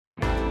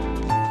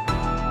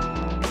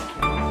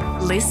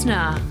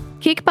listener.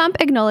 KICBUMP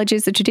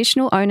acknowledges the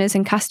traditional owners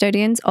and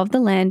custodians of the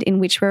land in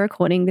which we're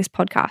recording this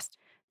podcast,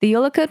 the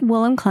Yulukit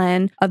Woolam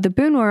clan of the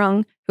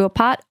Boonwurrung, who are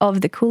part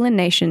of the Kulin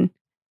Nation.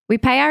 We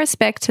pay our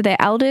respect to their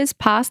elders,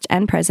 past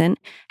and present,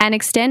 and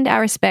extend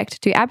our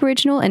respect to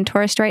Aboriginal and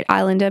Torres Strait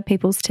Islander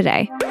peoples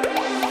today.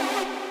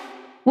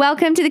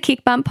 Welcome to the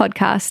KICBUMP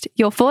podcast,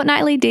 your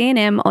fortnightly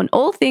D&M on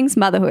all things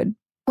motherhood.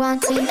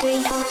 1, 2,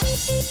 3,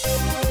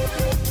 4.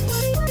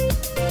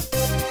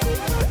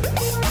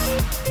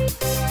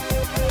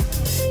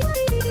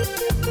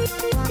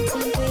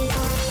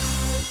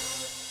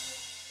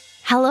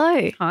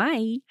 Hello.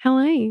 Hi. How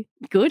are you?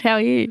 Good. How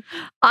are you?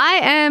 I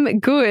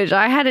am good.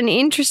 I had an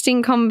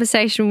interesting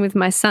conversation with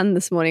my son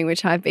this morning,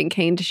 which I've been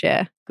keen to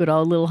share. Good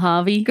old little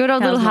Harvey. Good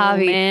old How's little my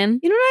Harvey. man.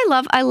 You know what I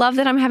love? I love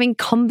that I'm having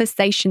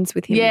conversations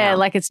with him Yeah, now.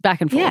 like it's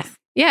back and forth.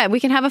 Yeah, we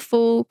can have a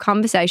full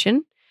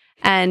conversation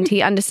and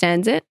he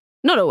understands it.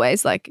 Not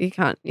always, like you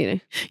can't, you know.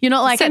 You're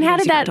not like, and certain how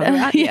things did you that? can't talk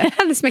about. Yeah. How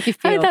does this make you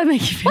How feel? did that make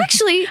you feel? Well,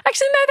 actually,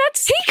 no,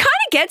 that's he kind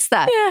of gets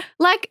that. Yeah.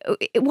 Like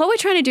what we're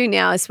trying to do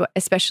now is,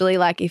 especially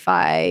like if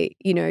I,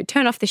 you know,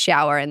 turn off the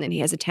shower and then he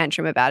has a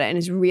tantrum about it and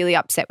is really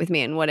upset with me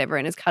and whatever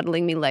and is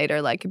cuddling me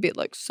later, like a bit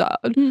like sad.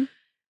 Mhm.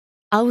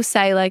 I will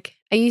say like,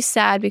 "Are you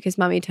sad because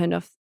Mummy turned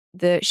off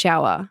the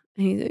shower?"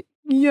 And he's like,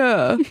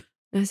 "Yeah."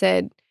 I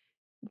said,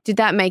 Did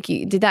that make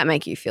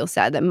you feel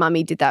sad that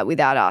Mummy did that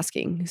without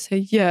asking? So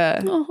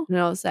yeah. Oh. And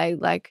I'll say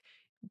like,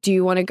 do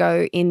you want to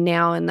go in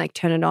now and like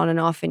turn it on and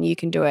off and you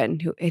can do it?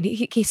 And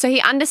so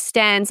he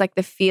understands like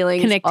the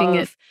feelings Connecting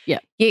of, it. Yeah.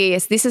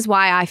 Yes, this is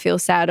why I feel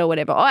sad or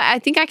whatever. Or I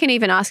think I can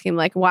even ask him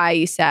like, why are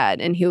you sad?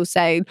 And he'll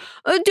say,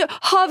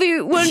 Harvey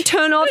won't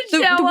turn off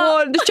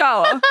the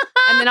shower.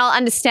 And then I'll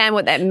understand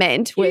what that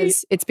meant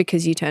was it's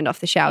because you turned off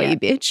the shower, you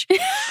bitch.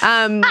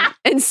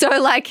 And so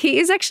like he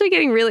is actually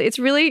getting it's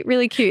really,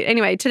 really cute.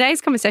 Anyway,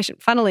 today's conversation,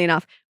 funnily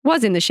enough,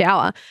 was in the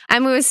shower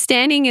and we were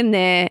standing in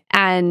there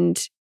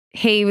and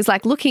he was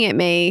like looking at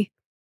me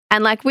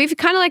and like we've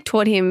kind of like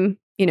taught him,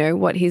 you know,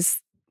 what his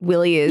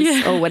willy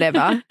is or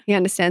whatever. He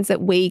understands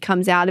that we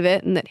comes out of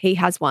it and that he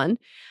has one.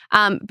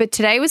 But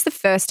today was the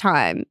first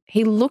time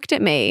he looked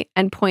at me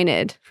and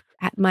pointed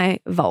at my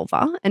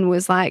vulva and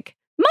was like,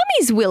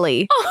 Mummy's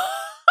willy.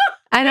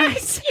 And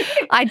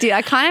I did.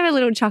 I kind of had a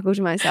little chuckle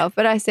to myself,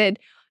 but I said,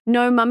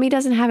 no, Mummy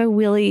doesn't have a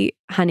willy,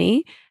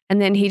 honey.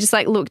 And then he just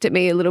like looked at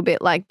me a little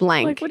bit like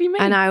blank. Like, what do you mean?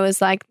 And I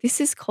was like,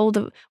 this is called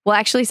I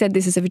actually said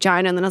this is a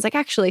vagina. And then I was like,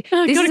 actually,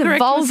 this is a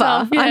vulva.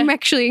 Myself, yeah. I'm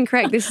actually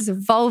incorrect. This is a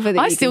vulva that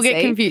I you still can get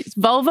see. confused.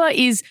 Vulva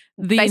is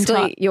the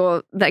Basically,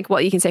 you're like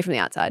what you can see from the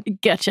outside.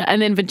 Gotcha. And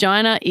then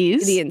vagina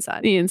is The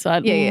inside. The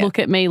inside. Yeah. Look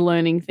at me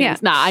learning things.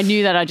 Yeah. Nah, I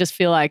knew that. I just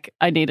feel like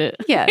I need to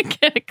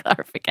get a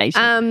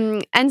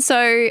clarification. And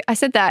so I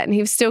said that and he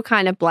was still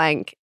kind of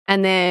blank.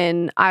 And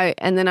then I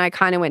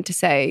kind of went to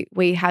say,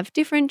 we have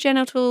different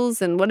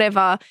genitals and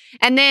whatever.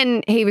 And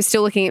then he was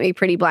still looking at me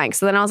pretty blank.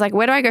 So then I was like,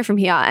 where do I go from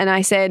here? And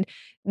I said,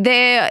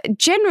 they're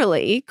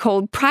generally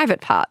called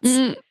private parts.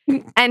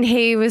 And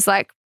he was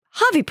like,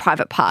 Harvey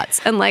private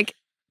parts. And like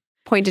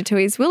pointed to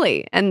his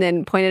willy and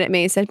then pointed at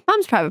me and said,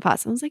 Mum's private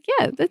parts. And I was like,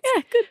 yeah, that's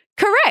good.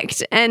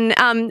 Correct. And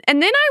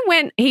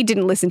then he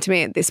didn't listen to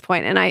me at this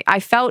point. And I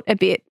felt a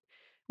bit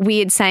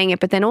weird saying it,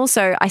 but then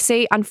also I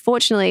see,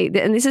 unfortunately,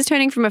 and this is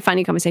turning from a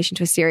funny conversation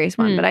to a serious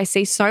one, but I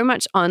see so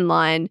much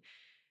online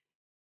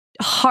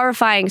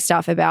horrifying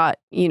stuff about,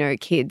 you know,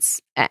 kids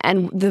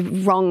and the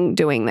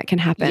wrongdoing that can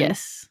happen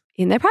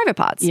in their private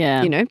parts,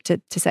 you know,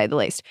 to say the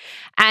least.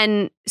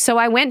 And so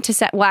I went to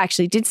say, well, I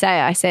actually did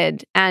say, I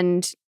said,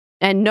 and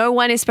no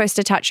one is supposed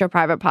to touch your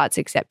private parts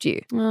except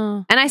you.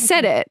 Oh, and I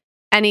said it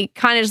and he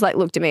kind of just like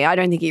looked at me. I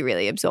don't think he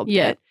really absorbed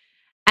it.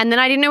 And then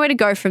I didn't know where to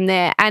go from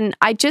there. And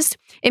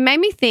it made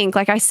me think,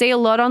 like I see a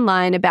lot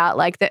online about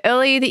like the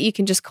earlier that you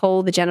can just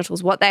call the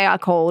genitals what they are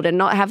called and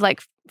not have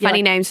like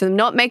funny names for them,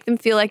 not make them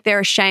feel like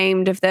they're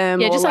ashamed of them.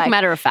 Yeah, or just like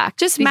matter of fact.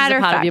 Just This matter is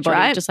a part of fact, of your body,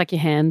 right? just like your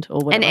hand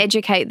or whatever. And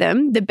educate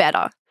them, the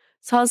better.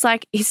 So I was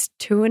like, is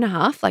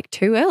 2.5 like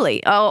too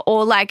early?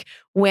 Or like,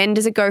 when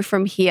does it go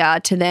from here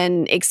to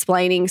then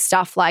explaining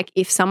stuff like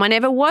if someone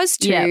ever was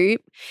to?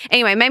 Yep.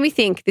 Anyway, it made me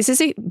think this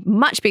is a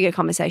much bigger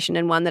conversation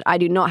and one that I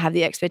do not have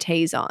the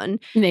expertise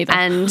on. Neither.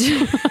 And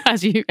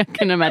as you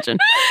can imagine.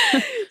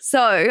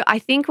 So I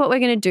think what we're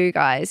going to do,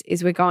 guys,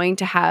 is we're going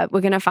to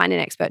find an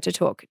expert to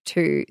talk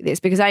to this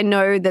because I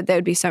know that there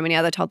would be so many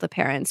other toddler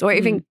parents or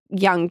even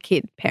young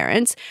kid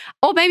parents,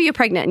 or maybe you're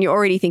pregnant and you're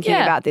already thinking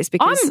about this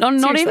because I'm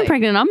not even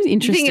pregnant. I'm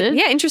interested.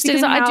 Interested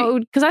because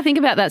because I think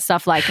about that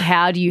stuff like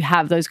how do you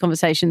have those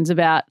conversations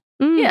about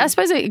I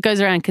suppose it goes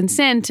around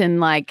consent and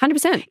like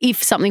 100%.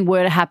 If something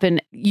were to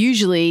happen,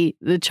 usually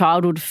the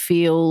child would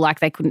feel like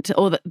they couldn't,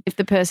 or if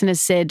the person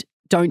has said,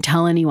 don't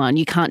tell anyone,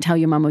 you can't tell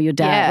your mum or your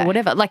dad or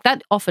whatever, like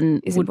that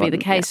often would be the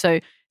case. So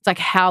it's like,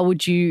 how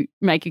would you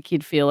make your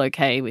kid feel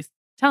okay with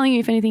telling you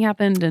if anything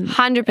happened? And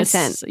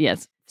 100%.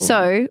 Yes.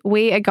 So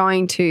we are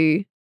going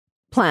to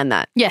plan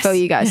that for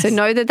you guys. So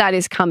know that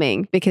is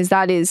coming because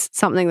that is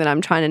something that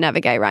I'm trying to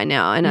navigate right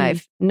now and I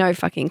have no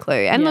fucking clue.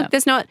 And look,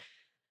 there's not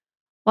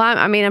Well,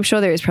 I mean, I'm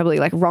sure there is probably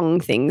like wrong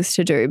things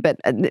to do, but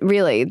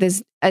really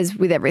there's, as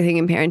with everything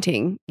in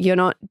parenting, you're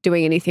not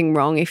doing anything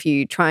wrong if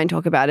you try and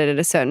talk about it at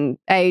a certain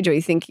age or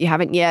you think you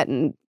haven't yet.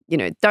 And, you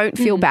know, don't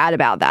feel bad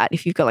about that.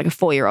 If you've got like a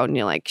 4-year-old and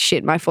you're like,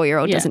 shit, my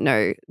 4-year-old doesn't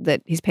know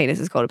that his penis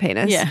is called a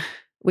penis. Yeah.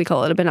 We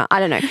call it a banana. I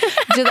don't know.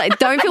 Just like,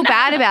 don't feel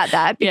bad about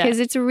that because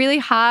it's a really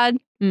hard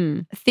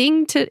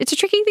thing it's a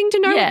tricky thing to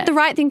know what the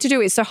right thing to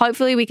do is. So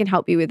hopefully we can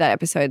help you with that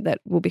episode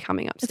that will be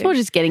coming up soon. It's more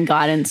just getting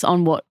guidance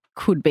on what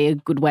could be a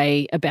good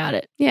way about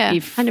it. Yeah,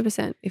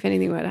 100%. If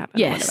anything were to happen.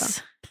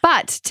 Yes.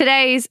 But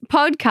today's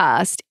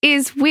podcast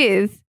is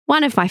with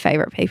one of my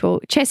favourite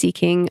people, Chessie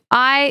King.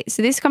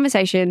 So this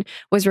conversation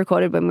was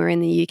recorded when we were in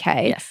the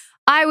UK. Yes.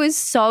 I was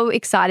so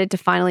excited to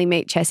finally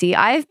meet Chessie.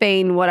 I have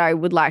been what I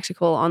would like to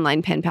call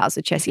online pen pals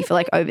with Chessie for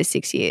like over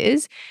 6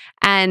 years.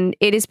 And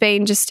it has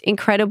been just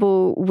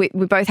incredible. We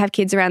both have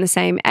kids around the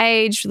same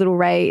age. Little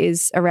Ray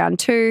is around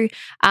 2.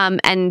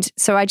 And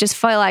so I just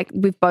feel like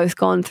we've both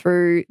gone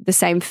through the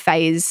same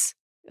phase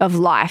of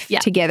life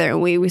together,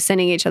 and we were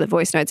sending each other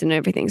voice notes and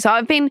everything. So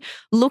I've been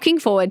looking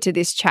forward to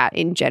this chat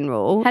in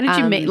general. How did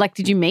you meet? Like,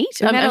 did you meet?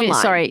 We met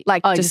online. Sorry.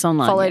 Like just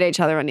online. Followed each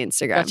other on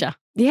Instagram. Gotcha.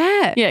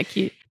 Yeah. Yeah,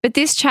 cute. But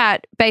this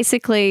chat,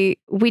 basically,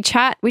 we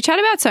chat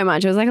about so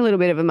much. It was like a little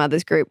bit of a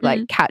mother's group,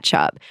 like catch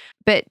up.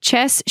 But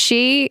Chess,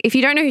 if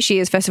you don't know who she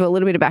is, first of all, a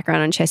little bit of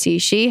background on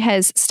Chessie. She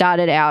has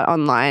started out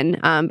online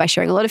by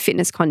sharing a lot of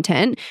fitness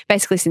content,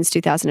 basically since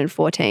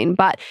 2014.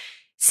 But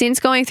since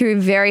going through a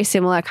very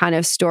similar kind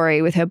of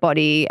story with her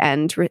body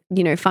and,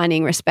 you know,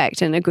 finding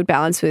respect and a good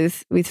balance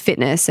with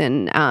fitness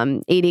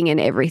and eating and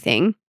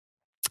everything,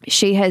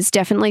 she has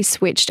definitely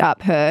switched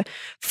up her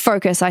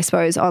focus, I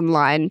suppose,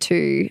 online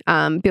to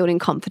building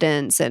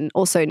confidence. And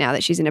also now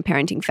that she's in a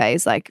parenting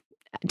phase, like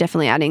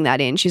definitely adding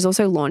that in. She's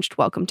also launched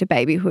Welcome to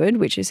Babyhood,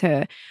 which is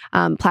her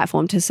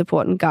platform to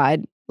support and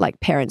guide like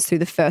parents through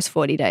the first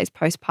 40 days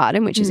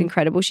postpartum, which is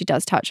incredible. She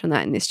does touch on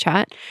that in this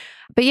chat.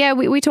 But yeah,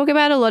 we talk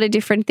about a lot of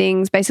different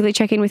things, basically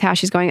check in with how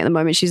she's going at the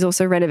moment. She's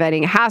also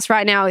renovating a house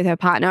right now with her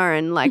partner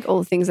and like all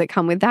the things that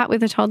come with that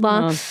with a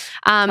toddler.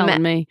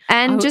 Telling me.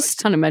 And I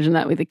just can't imagine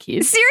that with a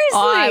kid. Seriously.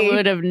 I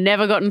would have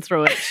never gotten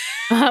through it.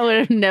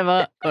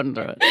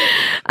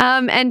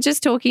 And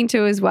just talking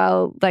to as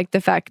well, like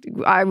the fact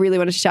I really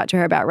wanted to chat to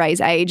her about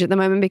Ray's age at the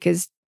moment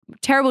because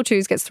terrible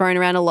twos gets thrown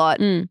around a lot.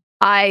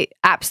 I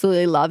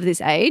absolutely love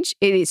this age.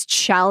 It is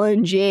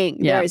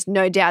challenging. Yeah. There is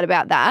no doubt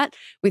about that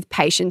with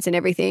patience and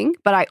everything,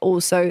 but I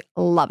also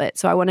love it.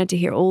 So I wanted to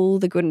hear all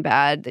the good and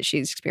bad that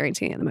she's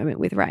experiencing at the moment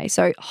with Ray.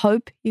 So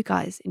hope you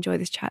guys enjoy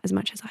this chat as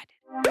much as I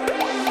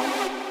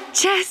did.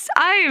 Jess,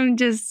 I am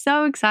just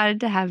so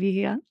excited to have you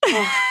here.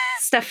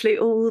 Steph flew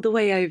all the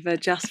way over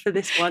just for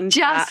this one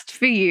Just chat.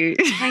 for you.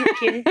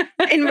 Thank you.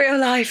 In real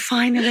life,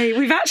 finally.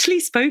 We've actually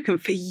spoken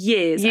for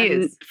years.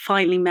 And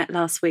finally met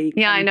last week.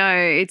 Yeah, I know.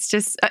 It's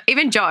just,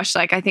 even Josh,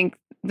 like I think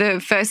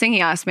the first thing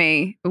he asked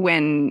me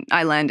when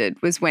I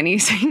landed was when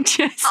he's seen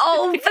Jess.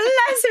 Oh,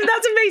 bless him.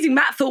 That's amazing.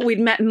 Matt thought we'd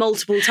met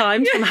multiple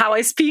times from how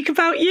I speak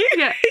about you.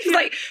 Yeah. He's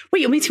like,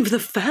 wait, you're meeting for the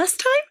first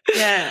time?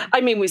 Yeah.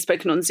 I mean, we've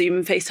spoken on Zoom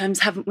and FaceTimes,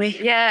 haven't we?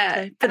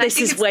 Yeah. So, but this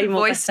is way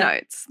more voice better.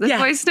 notes. The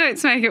voice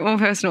notes make it more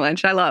personal,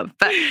 which I love.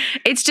 But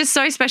it's just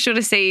so special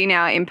to see you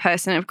now in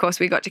person. Of course,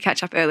 we got to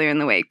catch up earlier in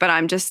the week, but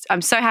I'm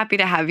so happy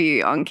to have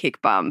you on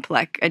KICBUMP.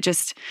 Like,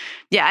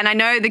 and I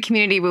know the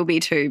community will be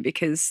too,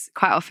 because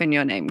quite often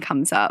your name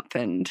comes up,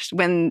 and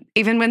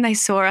even when they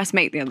saw us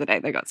meet the other day,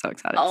 they got so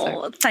excited.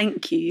 Oh,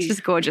 thank you. It's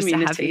just gorgeous to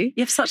have you.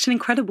 You have such an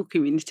incredible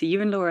community. You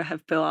and Laura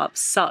have built up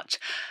such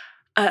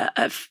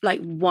a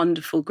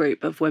wonderful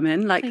group of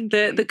women. Like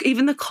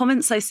even the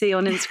comments I see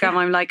on Instagram,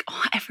 I'm like,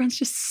 oh, everyone's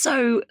just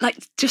so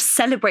just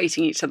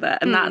celebrating each other,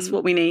 and that's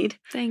what we need.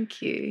 Thank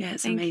you. Yeah,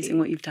 it's amazing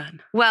what you've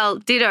done. Well,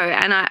 ditto,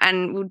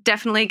 and we'll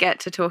definitely get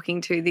to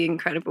talking to the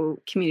incredible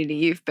community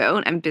you've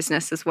built and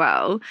business as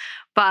well.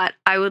 But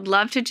I would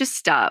love to just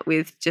start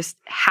with just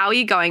how are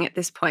you going at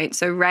this point?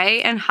 So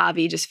Ray and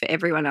Harvey, just for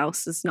everyone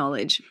else's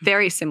knowledge,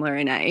 very similar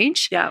in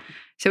age. Yeah.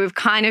 So we've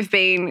kind of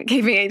been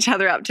keeping each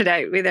other up to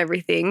date with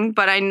everything.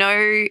 But I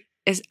know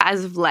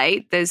as of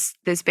late, there's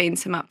been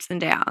some ups and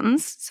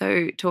downs.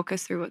 So talk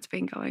us through what's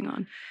been going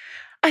on.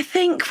 I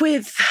think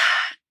with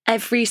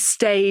every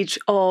stage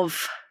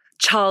of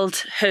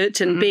childhood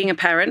and being a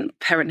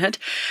parenthood,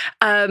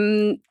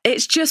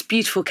 it's just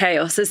beautiful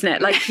chaos, isn't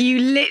it? Like you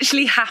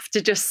literally have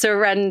to just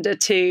surrender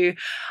to,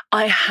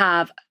 I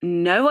have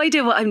no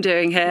idea what I'm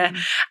doing here,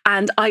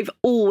 and I've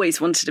always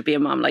wanted to be a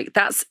mum. Like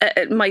that's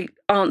my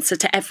answer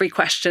to every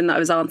question that I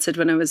was answered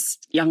when I was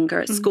younger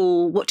at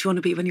school. What do you want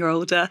to be when you're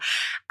older?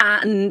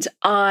 And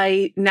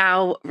I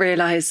now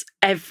realise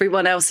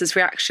everyone else's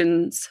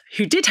reactions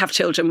who did have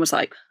children was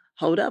like,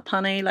 hold up,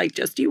 honey, like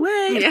just you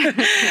wait. Yeah.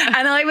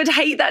 And I would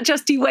hate that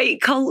just you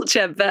wait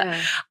culture, but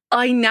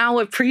I now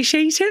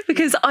appreciate it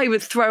because I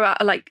would throw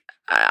out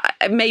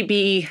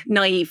maybe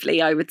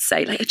naively, I would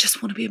say, like, I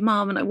just want to be a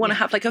mum and I want to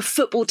have like a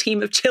football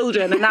team of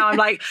children. And now I'm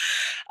like,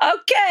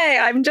 okay,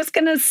 I'm just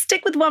going to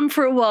stick with one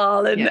for a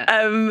while. And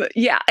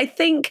I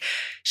think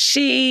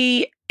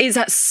she is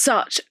at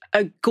such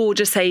a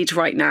gorgeous age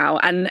right now,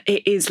 and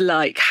it is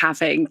like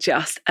having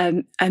just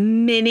a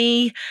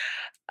mini,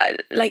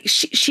 like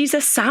she's a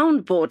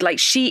soundboard. Like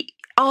she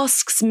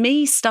asks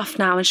me stuff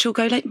now, and she'll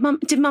go like, "Mum,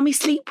 did Mummy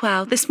sleep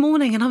well this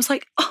morning?" And I was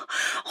like, oh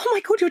my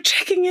God, you're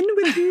checking in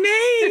with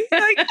me.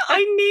 Like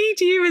I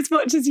need you as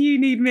much as you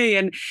need me.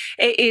 And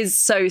it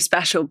is so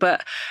special.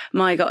 But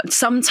my God,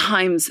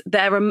 sometimes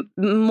there are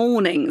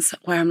mornings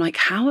where I'm like,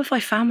 how have I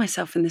found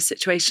myself in this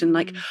situation?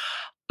 Like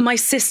my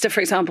sister, for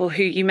example,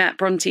 who you met,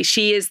 Bronte,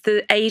 she is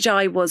the age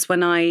I was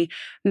when I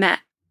met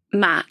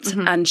Matt,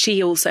 and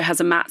she also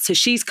has a Matt. So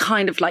she's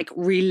kind of like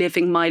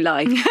reliving my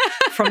life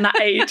from that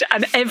age.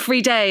 And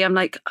every day I'm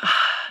like,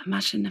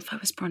 imagine if I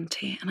was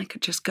Bronte and I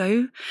could just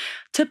go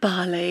to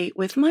Bali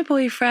with my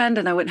boyfriend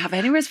and I wouldn't have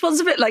any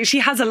responsibility. Like she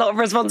has a lot of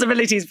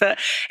responsibilities, but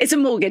it's a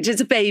mortgage, it's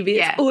a baby,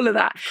 it's all of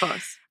that. Of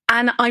course.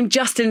 And I'm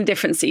just in a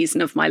different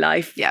season of my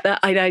life that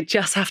I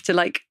just have to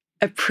like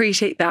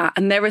appreciate that.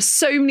 And there are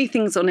so many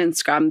things on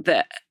Instagram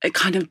that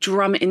kind of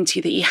drum it into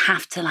you that you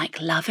have to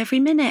like love every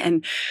minute,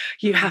 and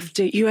you have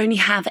to, you only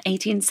have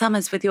 18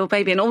 summers with your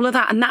baby and all of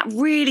that. And that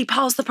really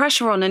piles the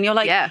pressure on, and you're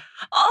like,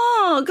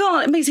 oh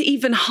God, it makes it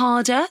even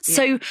harder.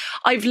 So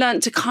I've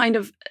learned to kind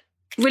of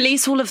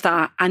release all of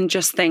that and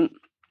just think,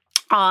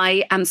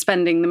 I am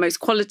spending the most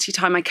quality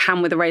time I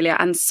can with Aurelia.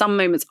 And some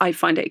moments I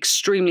find it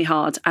extremely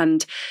hard,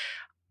 and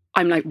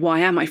I'm like,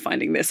 why am I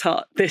finding this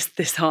hard?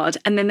 This hard?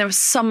 And then there are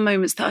some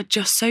moments that are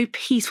just so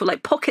peaceful,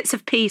 like pockets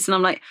of peace. And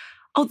I'm like,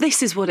 oh,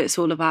 this is what it's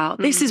all about.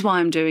 This is why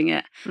I'm doing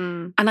it.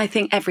 And I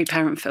think every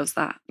parent feels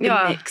that, the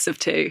mix of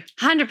two.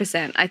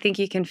 100%. I think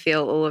you can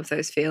feel all of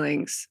those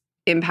feelings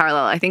in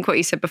parallel. I think what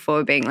you said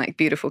before being like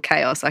beautiful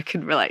chaos, I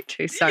could relate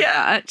to so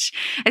much,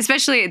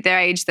 especially at their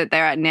age that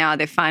they're at now.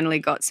 They've finally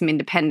got some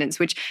independence,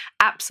 which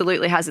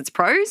absolutely has its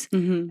pros.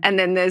 And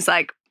then there's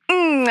like,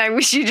 I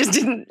wish you just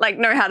didn't like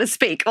know how to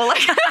speak, or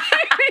like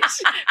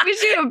I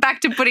wish you were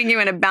back to putting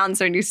you in a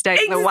bouncer and you stayed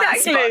in the one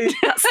spot.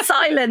 That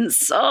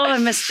silence. Oh, I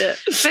missed it.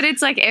 But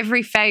it's like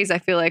every phase I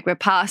feel like we're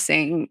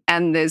passing,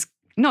 and there's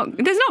not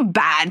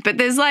bad, but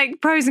there's like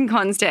pros and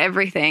cons to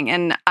everything.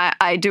 And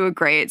I do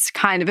agree. It's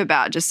kind of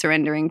about just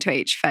surrendering to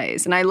each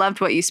phase. And I loved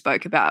what you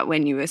spoke about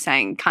when you were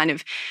saying kind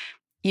of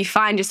you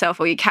find yourself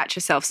or you catch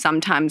yourself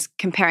sometimes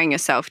comparing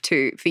yourself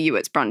to, for you,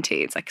 it's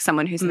Bronte. It's like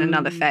someone who's in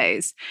another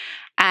phase.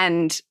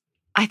 And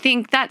I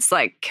think that's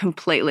like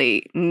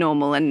completely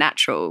normal and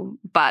natural,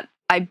 but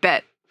I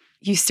bet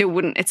you still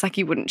wouldn't, it's like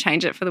you wouldn't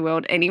change it for the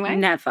world anyway.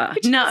 Never.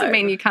 Which doesn't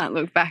mean you can't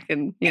look back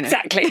and, you know.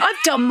 Exactly.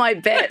 I've done my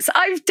bits.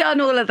 I've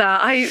done all of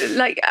that.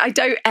 I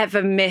don't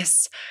ever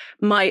miss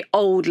my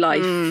old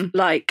life.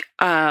 Like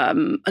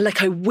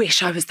I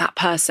wish I was that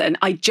person.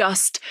 I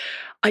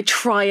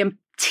try and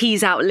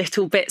tease out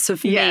little bits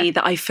of me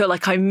that I feel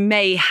like I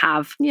may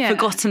have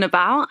forgotten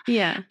about.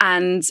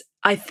 And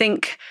I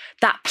think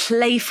that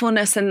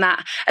playfulness and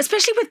that,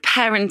 especially with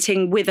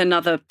parenting with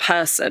another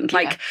person,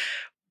 like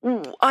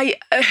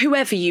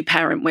whoever you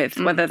parent with,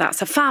 whether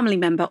that's a family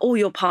member or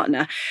your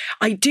partner,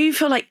 I do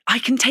feel like I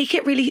can take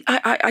it really,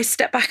 I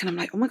step back and I'm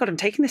like, oh my God, I'm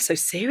taking this so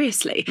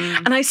seriously.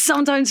 And I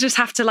sometimes just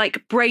have to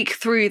like break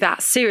through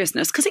that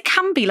seriousness, because it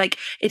can be like,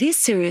 it is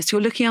serious.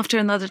 You're looking after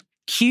another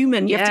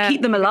human, you have to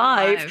keep them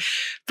alive.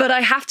 But I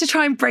have to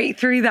try and break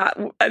through that.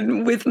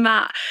 And with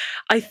Matt,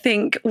 I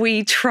think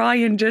we try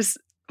and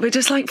we're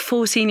just like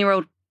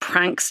 14-year-old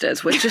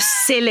pranksters. We're just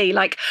silly.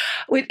 Like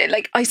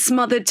I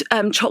smothered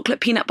chocolate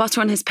peanut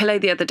butter on his pillow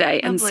the other day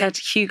and said,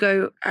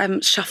 Hugo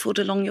shuffled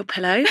along your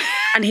pillow.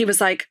 And he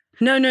was like,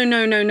 no.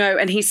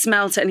 And he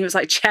smelt it and he was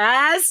like,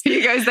 Chaz.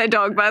 Hugo's their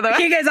dog, by the way.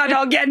 Hugo's our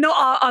dog. Yeah, not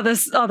our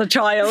other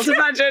child.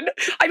 Imagine.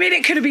 I mean,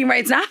 it could have been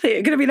Ray's nappy.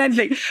 It could have been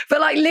anything.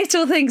 But like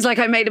little things, like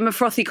I made him a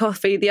frothy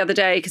coffee the other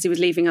day because he was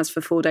leaving us for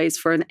 4 days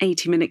for an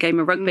 80-minute game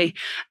of rugby.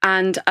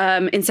 And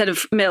instead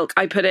of milk,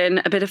 I put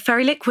in a bit of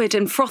fairy liquid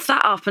and frothed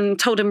that up and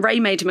told him Ray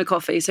made him a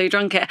coffee. So he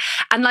drank it.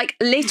 And like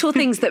little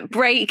things that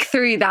break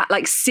through that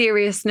like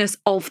seriousness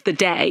of the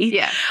day.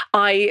 Yeah.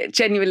 I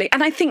genuinely,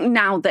 and I think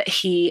now that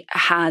he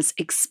has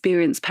experienced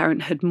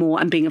parenthood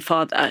more and being a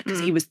father, because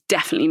he was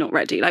definitely not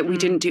ready. Like we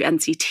didn't do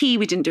NCT,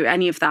 we didn't do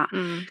any of that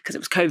because it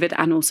was COVID,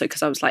 and also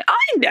because I was like,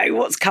 I know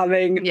what's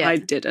coming. I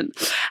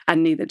didn't,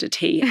 and neither did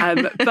he.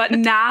 But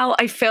now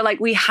I feel like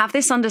we have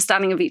this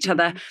understanding of each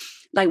other.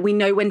 Like we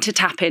know when to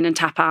tap in and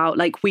tap out.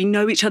 Like we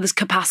know each other's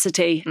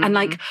capacity, and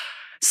like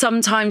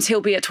sometimes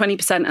he'll be at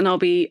 20% and I'll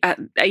be at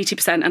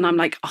 80%, and I'm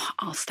like, oh,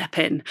 I'll step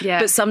in.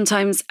 But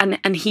sometimes,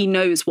 and he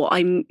knows what I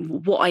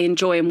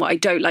enjoy and what I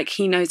don't. Like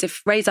he knows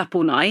if Ray's up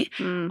all night,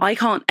 I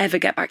can't ever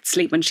get back to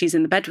sleep when she's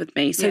in the bed with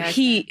me. So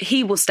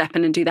he will step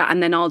in and do that,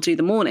 and then I'll do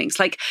the mornings.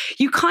 Like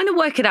you kind of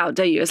work it out,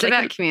 don't you? It's like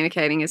about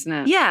communicating, isn't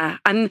it? Yeah.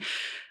 And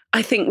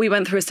I think we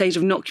went through a stage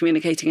of not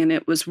communicating, and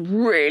it was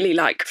really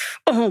like,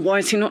 oh, why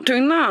is he not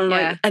doing that?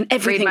 Like, and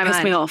everything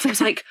pissed me off. I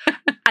was like,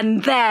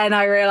 and then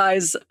I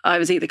realised I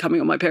was either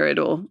coming on my period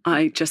or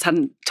I just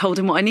hadn't told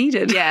him what I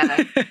needed.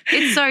 Yeah,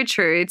 it's so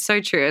true. It's so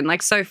true. And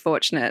like so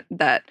fortunate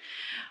that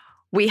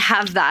we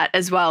have that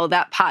as well,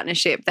 that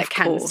partnership that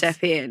can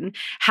step in.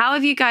 How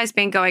have you guys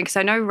been going? Because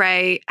I know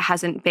Ray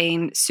hasn't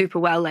been super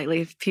well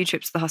lately, a few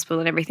trips to the hospital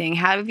and everything.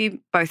 How have you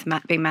both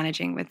been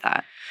managing with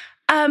that?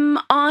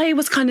 I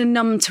was kind of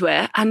numb to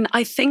it, and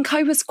I think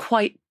I was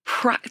quite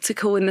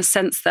practical in the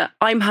sense that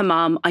I'm her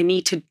mum, I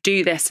need to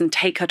do this and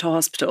take her to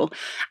hospital.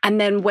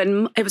 And then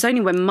it was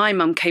only when my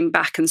mum came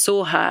back and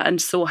saw her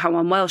and saw how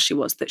unwell she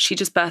was that she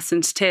just burst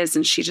into tears,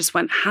 and she just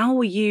went, how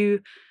are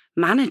you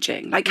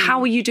managing? Like,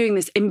 how are you doing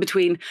this in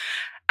between?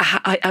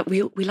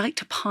 We like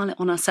to pile it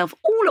on ourselves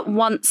all at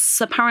once,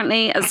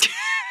 apparently, as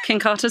King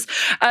Carters,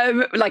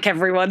 like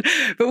everyone.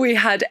 But we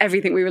had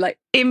everything. We were like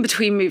in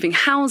between moving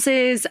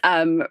houses,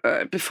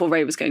 before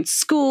Ray was going to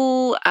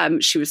school.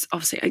 She was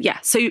obviously,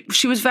 so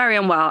she was very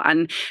unwell,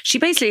 and she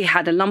basically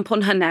had a lump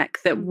on her neck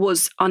that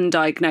was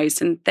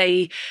undiagnosed, and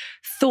they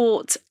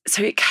thought,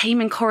 so it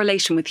came in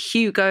correlation with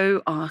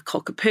Hugo, our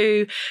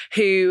cockapoo,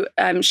 who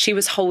she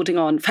was holding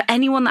on. For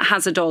anyone that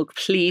has a dog,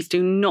 please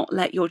do not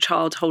let your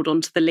child hold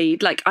on to the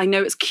lead. Like, I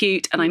know it's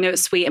cute and I know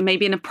it's sweet, and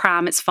maybe in a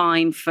pram it's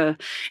fine for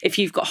if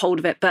you've got hold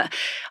of it, but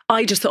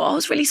I just thought,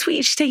 it's really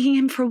sweet. She's taking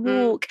him for a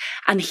walk,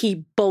 and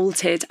he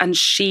bolted and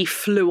she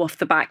flew off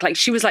the back. Like,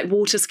 she was like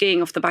water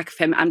skiing off the back of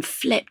him and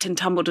flipped and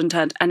tumbled and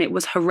turned, and it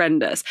was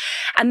horrendous.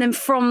 And then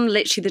from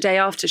literally the day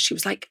after, she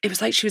was like, it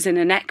was like she was in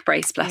a neck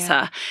brace, bless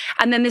her.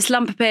 And then this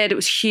lump appeared. It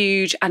was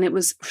huge, and it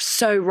was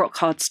so rock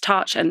hard to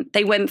touch. And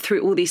they went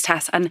through all these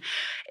tests, and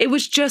it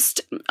was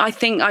just, I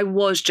think I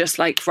was just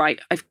like, right,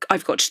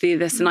 I've got to do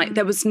this. And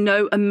there was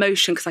no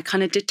emotion because I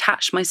kind of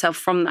detached myself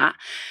from that.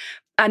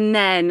 And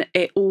then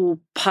it all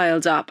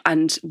piled up.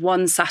 And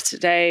one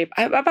Saturday,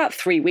 about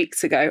 3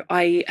 weeks ago,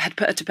 I had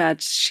put her to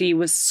bed. She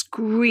was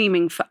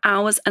screaming for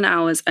hours and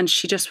hours, and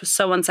she just was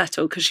so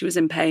unsettled because she was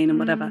in pain and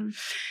whatever.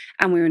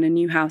 And we were in a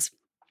new house.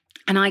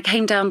 And I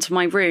came down to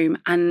my room,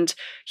 and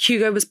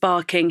Hugo was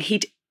barking.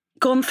 He'd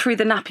gone through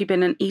the nappy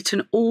bin and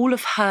eaten all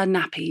of her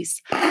nappies.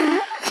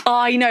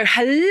 I know,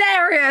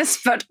 hilarious,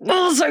 but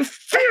also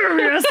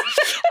furious.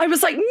 I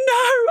was like,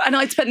 no. And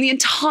I'd spent the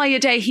entire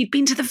day, he'd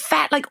been to the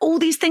vet, like all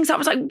these things. I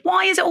was like,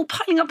 why is it all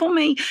piling up on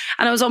me?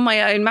 And I was on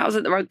my own. Matt was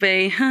at the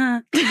rugby.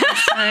 Loves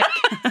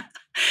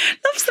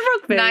the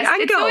rugby. Nice.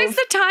 And it's golf. always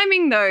the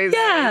timing though.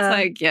 Yeah.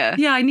 It's like,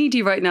 Yeah, I need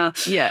you right now.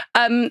 Yeah.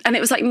 And it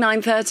was like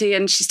 9:30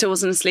 and she still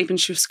wasn't asleep and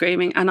she was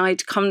screaming. And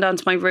I'd come down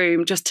to my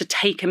room just to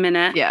take a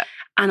minute. Yeah.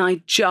 And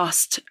I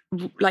just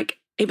like,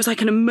 it was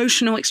like an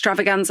emotional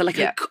extravaganza. Like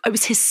I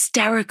was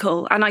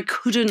hysterical and I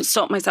couldn't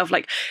stop myself.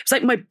 Like, it was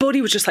like my body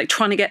was just like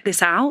trying to get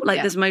this out,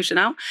 like this emotion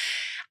out.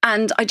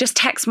 And I just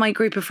text my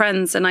group of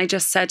friends and I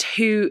just said,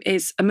 who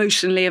is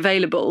emotionally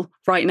available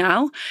right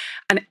now?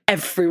 And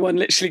everyone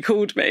literally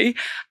called me.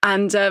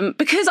 And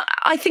because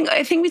I think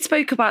we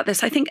spoke about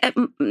this. I think at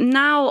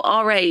now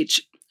our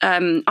age,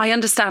 I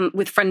understand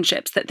with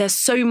friendships that there's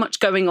so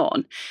much going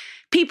on.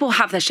 People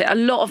have their shit. A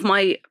lot of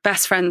my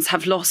best friends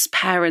have lost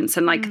parents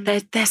and like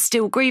they're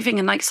still grieving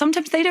and like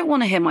sometimes they don't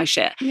want to hear my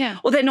shit. Yeah.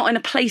 Or they're not in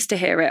a place to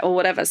hear it or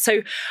whatever.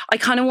 So I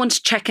kind of want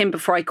to check in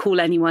before I call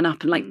anyone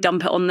up and like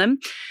dump it on them.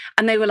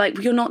 And they were like,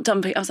 well, you're not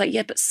dumping. I was like,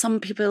 yeah, but some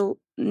people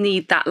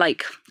need that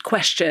like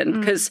question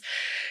because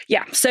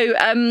so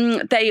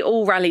they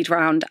all rallied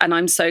round and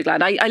I'm so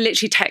glad. I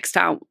literally text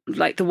out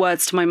like the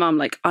words to my mum,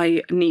 like,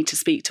 I need to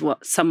speak to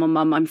someone,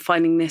 mum. I'm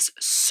finding this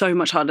so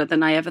much harder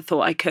than I ever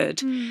thought I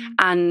could.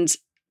 And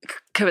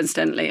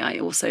coincidentally, I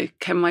also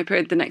came on my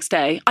period the next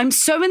day. I'm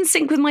so in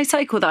sync with my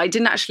cycle that I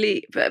didn't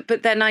actually,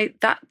 but then I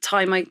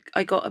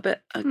got a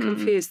bit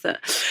confused that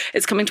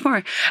it's coming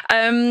tomorrow.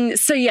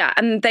 So yeah,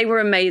 and they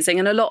were amazing.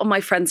 And a lot of my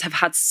friends have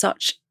had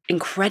such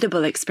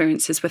incredible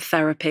experiences with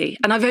therapy.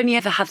 And I've only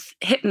ever had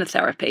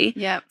hypnotherapy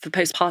for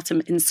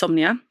postpartum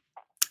insomnia.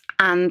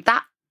 And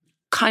that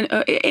kind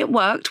of, it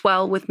worked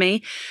well with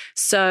me.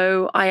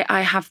 So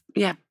I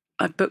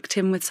booked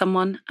in with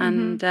someone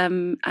and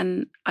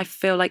I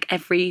feel like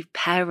every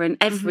parent,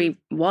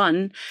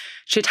 everyone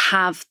should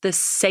have the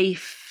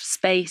safe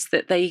space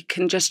that they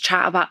can just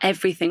chat about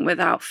everything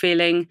without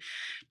feeling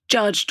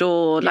judged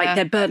or like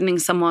they're burdening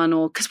someone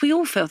or, because we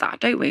all feel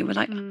that, don't we? We're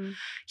like,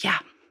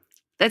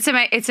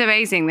 It's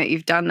amazing that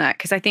you've done that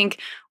because I think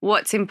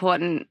what's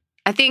important,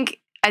 I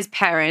think as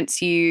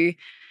parents, you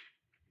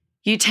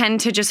tend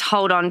to just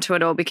hold on to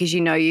it all because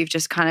you know you've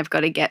just kind of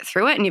got to get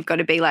through it and you've got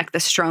to be like the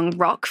strong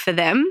rock for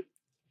them.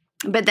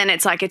 But then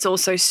it's like it's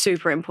also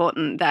super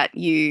important that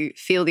you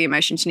feel the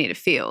emotions you need to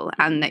feel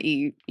and that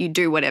you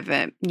do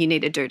whatever you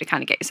need to do to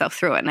kind of get yourself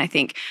through it. And I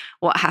think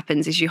what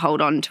happens is you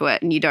hold on to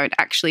it and you don't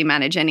actually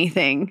manage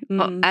anything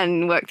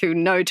and work through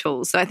no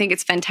tools. So I think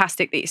it's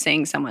fantastic that you're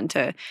seeing someone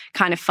to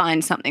kind of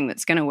find something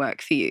that's going to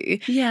work for you.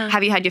 Yeah.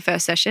 Have you had your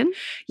first session?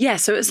 Yeah,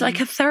 so it was like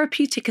a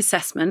therapeutic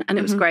assessment and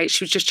it was great.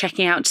 She was just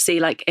checking out to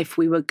see like if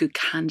we were good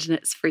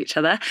candidates for each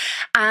other.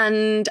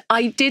 And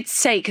I did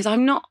say, because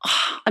I'm not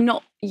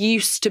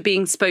used to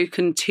being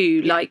spoken to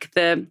like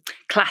the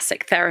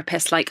classic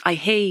therapist, like I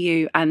hear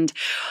you. And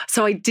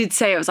so I did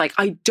say, I was like,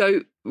 I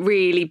don't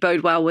really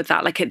bode well with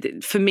that. Like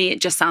for me,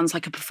 it just sounds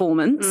like a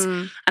performance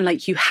and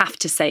like you have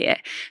to say it.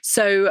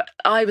 So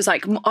I was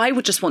like, I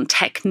would just want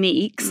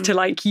techniques to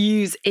like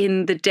use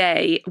in the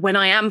day when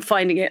I am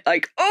finding it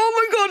like,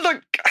 oh my God,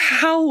 like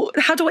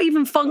how do I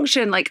even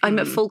function? Like I'm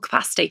at full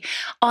capacity.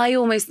 I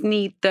almost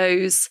need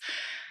those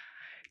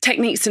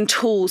techniques and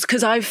tools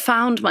because I've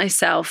found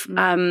myself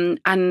and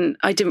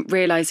I didn't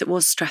realize it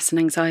was stress and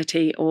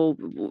anxiety or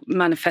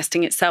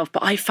manifesting itself,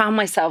 but I found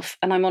myself,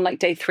 and I'm on like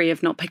day 3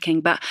 of not picking,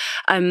 but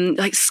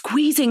like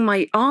squeezing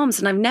my arms,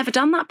 and I've never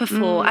done that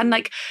before. And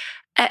like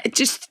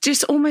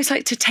just almost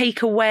like to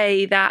take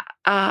away that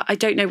I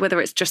don't know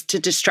whether it's just to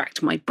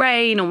distract my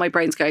brain or my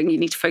brain's going, you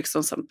need to focus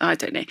on something, I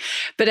don't know,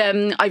 but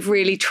I've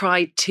really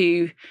tried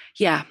to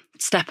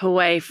step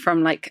away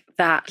from like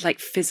that like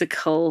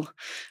physical,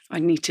 I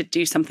need to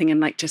do something, and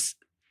like just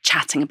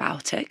chatting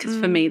about it, because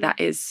for me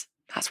that's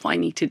what I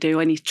need to do.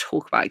 I need to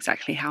talk about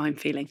exactly how I'm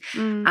feeling.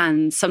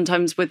 And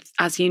sometimes with,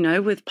 as you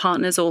know, with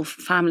partners or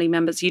family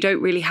members, you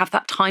don't really have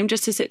that time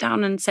just to sit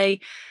down and say,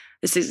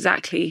 this is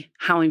exactly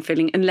how I'm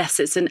feeling, unless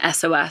it's an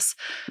SOS.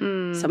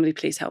 Somebody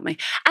please help me.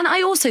 And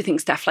I also think,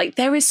 Steph, like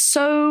there is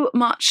so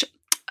much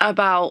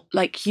about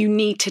like you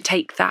need to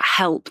take that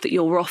help that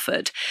you're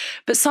offered,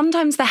 but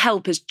sometimes the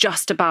help is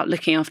just about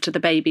looking after the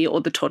baby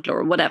or the toddler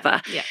or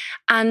whatever.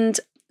 And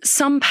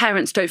some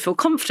parents don't feel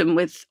confident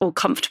with or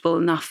comfortable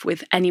enough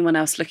with anyone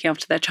else looking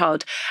after their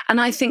child. And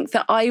I think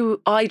that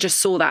I just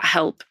saw that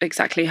help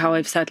exactly how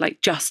I've said, like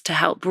just to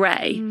help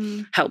Ray,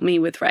 help me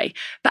with Ray.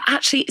 But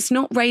actually it's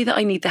not Ray that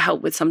I need the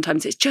help with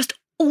sometimes. It's just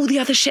all the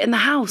other shit in the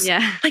house.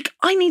 Like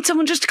I need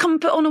someone just to come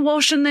and put on a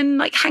wash and then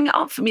like hang it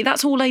up for me.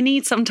 That's all I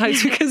need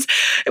sometimes because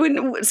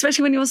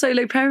especially when you're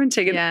solo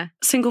parenting and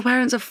single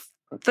parents are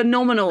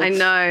phenomenal. I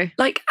know.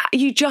 Like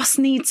you just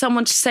need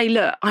someone to say,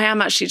 look, I am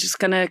actually just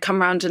going to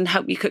come around and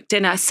help you cook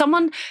dinner.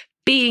 Someone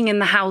being in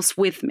the house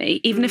with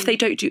me, even if they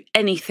don't do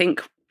anything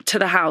to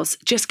the house,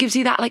 just gives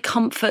you that like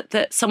comfort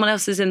that someone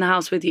else is in the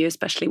house with you,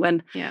 especially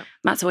when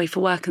Matt's away for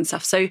work and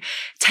stuff. So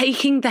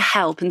taking the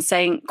help and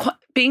saying,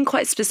 being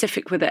quite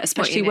specific with it,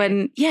 especially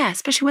when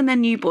they're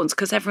newborns,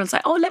 because everyone's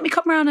like, oh, let me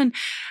come around and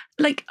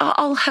like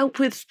I'll help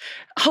with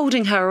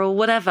holding her or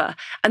whatever.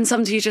 And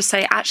sometimes you just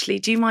say, actually,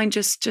 do you mind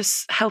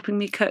just helping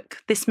me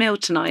cook this meal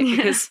tonight?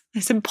 Because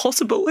it's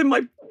impossible in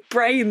my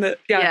brain that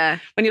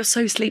when you're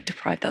so sleep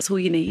deprived, that's all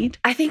you need.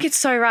 I think it's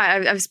so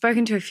right. I've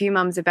spoken to a few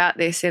mums about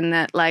this, in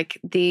that like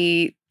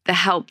the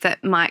help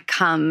that might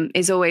come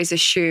is always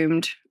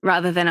assumed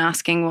rather than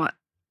asking what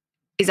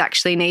is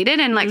actually needed.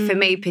 And like for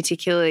me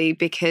particularly,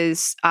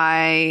 because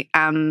I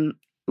am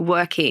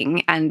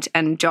working and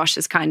Josh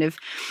is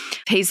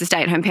he's the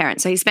stay-at-home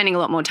parent, so he's spending a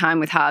lot more time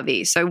with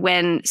Harvey. So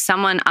when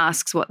someone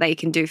asks what they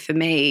can do for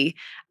me,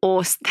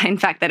 or in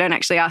fact they don't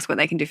actually ask what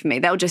they can do for me,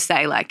 they'll just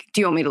say like,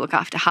 do you want me to look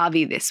after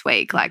Harvey this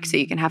week, like so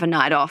you can have a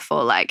night off,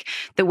 or like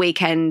the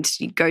weekend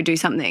you go do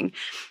something.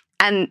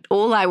 And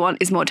all I want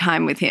is more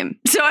time with him.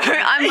 So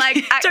I'm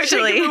like, actually,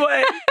 don't take him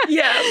away.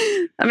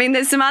 I mean,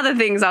 there's some other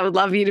things I would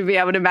love you to be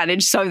able to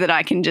manage so that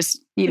I can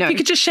just, if you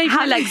could just shave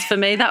my legs for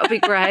me, that would be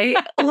great.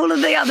 All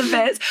of the other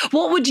bits.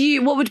 What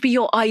would be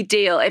your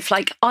ideal if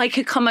like I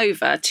could come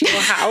over to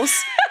your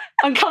house?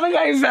 I'm coming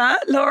over,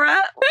 Laura,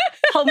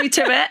 hold me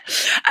to it.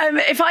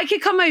 If I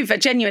could come over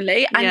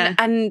genuinely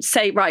and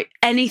say, right,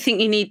 anything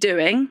you need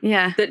doing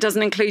that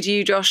doesn't include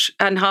you, Josh,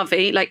 and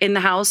Harvey, like in the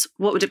house,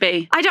 what would it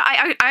be?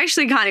 I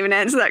actually can't even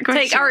answer that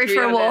question. Take Ari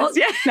for a walk?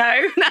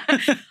 No.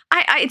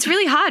 It's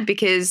really hard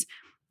because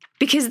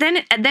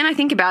then I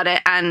think about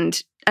it,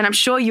 and I'm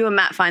sure you and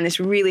Matt find this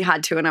really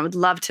hard too, and I would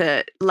love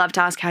to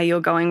ask how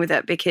you're going with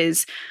it,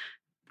 because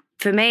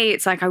for me,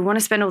 it's like I want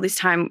to spend all this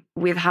time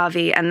with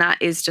Harvey, and that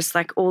is just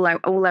like all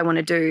I want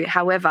to do.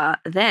 However,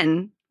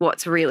 then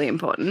what's really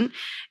important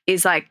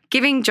is like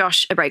giving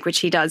Josh a break, which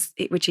he does,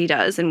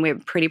 and we're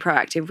pretty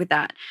proactive with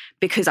that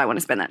because I want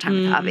to spend that time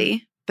with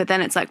Harvey. But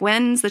then it's like,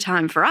 when's the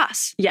time for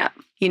us? Yeah.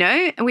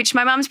 Which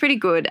my mum's pretty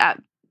good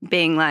at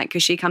being like,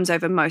 because she comes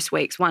over most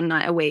weeks, one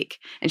night a week,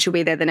 and she'll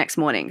be there the next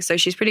morning. So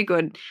she's pretty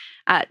good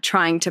at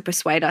trying to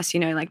persuade us,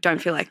 like,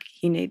 don't feel like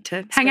you need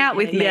to hang out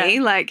with me,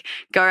 like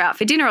go out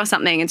for dinner or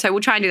something. And so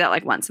we'll try and do that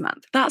like once a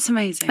month. That's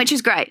amazing. Which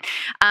is great.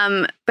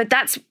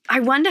 But I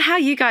wonder how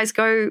you guys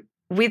go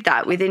with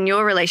that within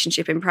your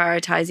relationship in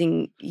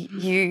prioritizing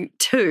you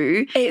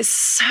two. It's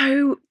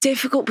so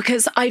difficult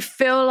because I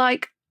feel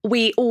like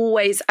we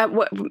always,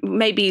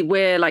 maybe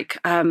we're like,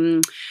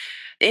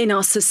 in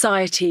our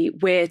society,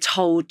 we're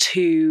told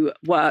to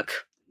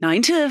work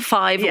 9 to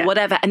 5 or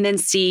whatever, and then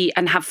see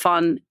and have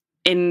fun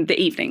in the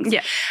evenings.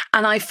 Yeah.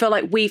 And I feel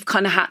like we've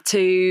kind of had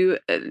to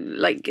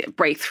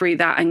break through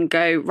that and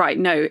go, right,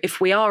 no, if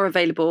we are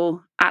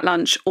available at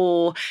lunch,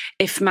 or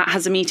if Matt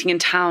has a meeting in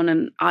town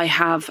and I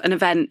have an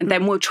event,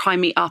 then we'll try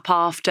and meet up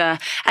after.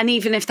 And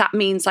even if that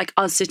means like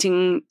us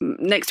sitting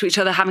next to each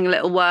other having a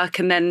little work,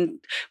 and then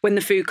when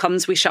the food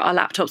comes, we shut our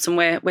laptops and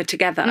we're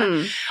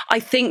together.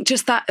 I think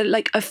just that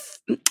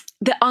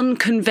the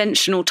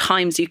unconventional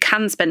times you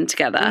can spend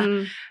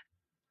together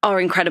are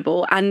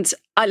incredible. And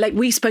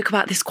we spoke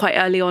about this quite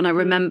early on. I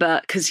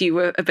remember because you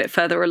were a bit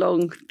further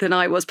along than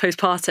I was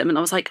postpartum. And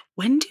I was like,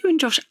 when do you and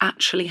Josh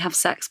actually have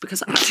sex?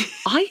 Because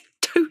I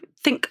don't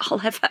think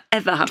I'll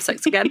ever have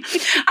sex again.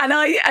 and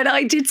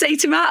I did say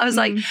to Matt, I was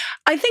like,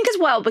 I think as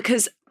well,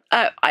 because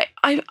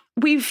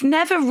we've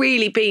never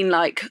really been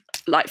like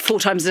 4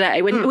 times a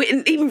day.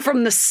 Even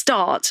from the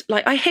start,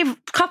 like I hear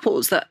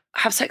couples that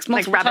have sex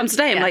multiple times a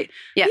day. I'm like,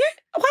 yeah,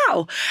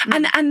 wow.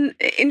 And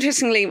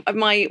interestingly,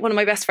 one of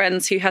my best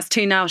friends who has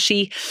 2 now,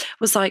 she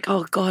was like,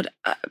 oh God,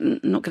 I'm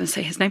not going to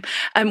say his name.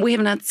 We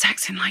haven't had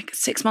sex in like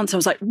 6 months. I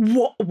was like,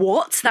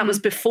 what? That was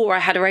before I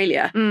had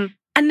Aurelia.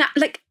 And that,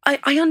 like,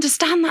 I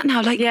understand that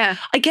now. Like,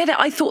 I get it.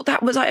 I thought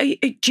that was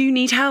like, do you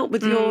need help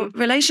with your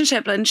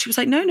relationship? And she was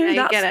like, no,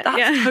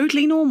 that's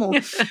totally normal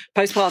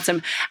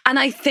postpartum. And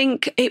I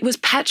think it was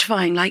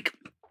petrifying. Like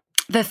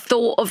the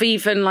thought of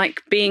even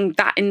like being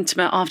that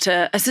intimate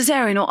after a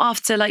cesarean or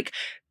after like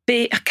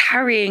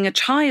carrying a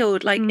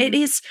child, like it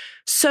is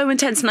so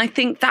intense. And I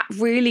think that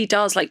really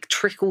does like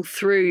trickle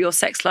through your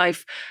sex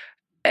life.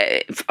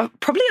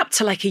 Probably up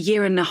to like a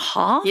year and a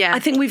half. Yeah, I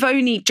think we've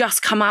only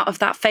just come out of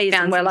that phase,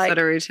 and we're like, sort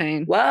of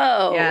routine.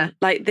 Whoa,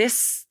 like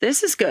this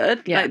is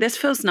good. Yeah. Like this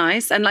feels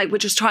nice, and like we're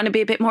just trying to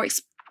be a bit more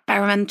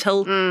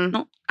experimental,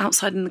 not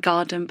outside in the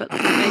garden, but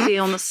like maybe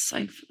on the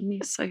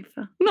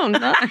sofa. No,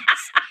 nice.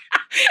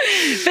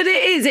 But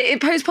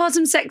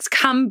postpartum sex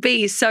can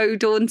be so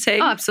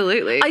daunting. Oh,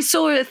 absolutely. I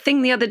saw a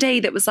thing the other day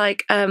that was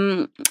like,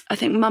 I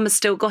think Mama's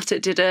Still Got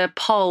It did a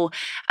poll,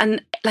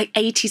 and like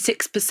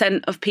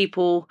 86% of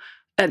people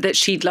that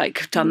she'd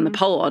like done the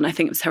poll on, I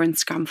think it was her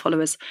Instagram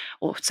followers,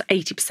 or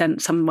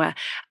 80% somewhere,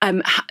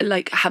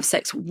 have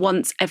sex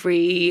once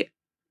every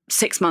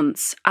 6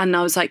 months. And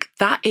I was like,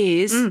 that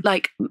is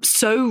like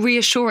so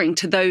reassuring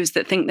to those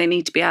that think they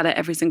need to be at it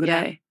every single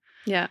day.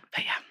 Yeah.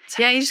 But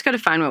yeah, you just got to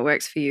find what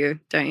works for you,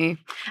 don't you?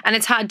 And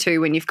it's hard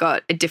too when you've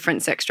got a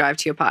different sex drive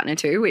to your partner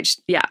too, which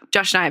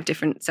Josh and I have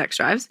different sex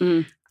drives.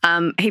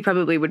 He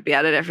probably would be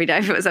at it every day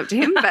if it was up to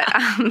him, but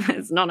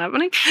it's not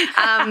happening.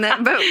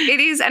 But it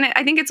is, and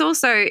I think it's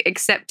also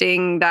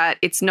accepting that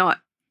it's not,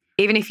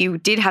 even if you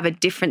did have a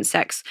different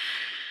sex,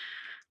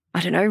 I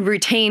don't know,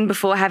 routine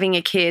before having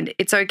a kid,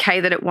 it's okay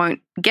that it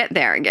won't get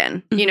there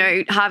again. You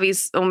know,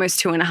 Harvey's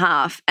almost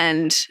 2.5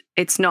 and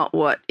it's not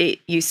what it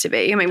used to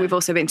be. I mean, we've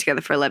also been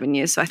together for 11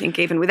 years, so I think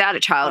even without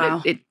a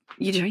child, it's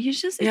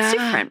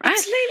different, right?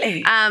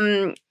 Absolutely.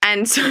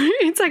 And so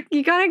it's like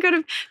you got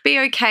to be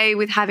okay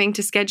with having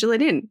to schedule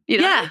it in. You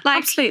know? Yeah, like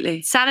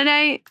absolutely.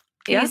 Saturday,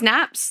 his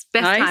naps,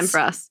 best time for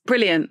us.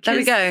 Brilliant. There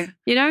we go.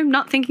 You know,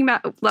 not thinking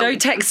about don't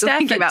text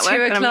Steph at about 2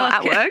 work, o'clock.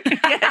 I'm not at work.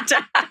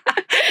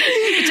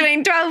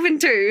 Between 12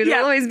 and 2, it'll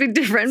always be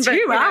different.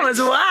 2 hours,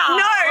 wow. No,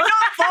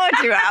 not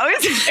for 2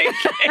 hours.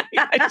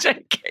 I'm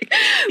joking.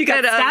 You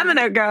got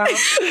stamina, girl.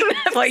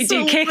 That's what you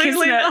do, kick,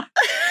 isn't it?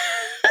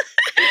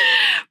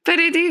 But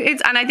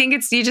it's, and I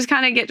think you just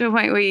kind of get to a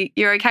point where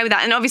you're okay with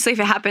that. And obviously if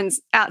it happens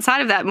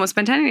outside of that more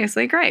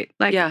spontaneously, great.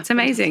 Like it's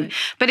amazing.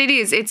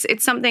 Definitely. But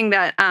it's something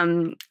that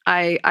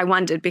I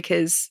wondered,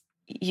 because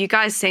you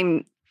guys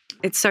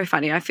it's so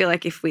funny. I feel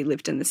like if we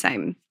lived in the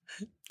same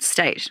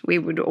state, we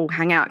would all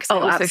hang out, because I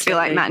also feel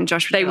like Matt and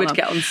Josh would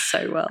get on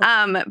so well.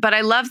 But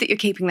I love that you're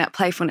keeping that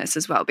playfulness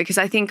as well, because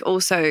I think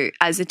also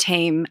as a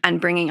team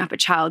and bringing up a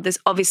child, there's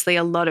obviously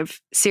a lot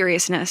of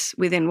seriousness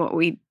within what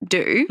we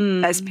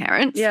do as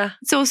parents. Yeah.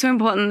 It's also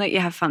important that you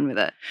have fun with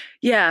it.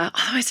 Yeah.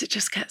 Otherwise it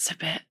just gets a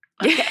bit...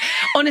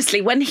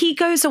 Honestly, when he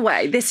goes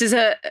away, this is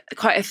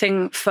quite a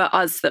thing for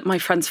us that my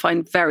friends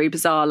find very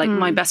bizarre. Like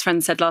my best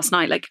friend said last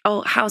night, like,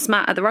 oh, how's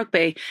Matt at the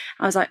rugby?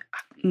 I was like,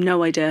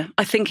 no idea.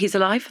 I think he's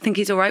alive. I think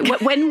he's all right.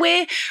 When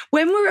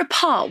we're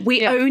apart,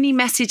 we only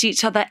message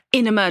each other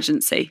in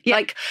emergency. Yeah.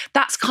 Like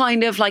that's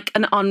kind of like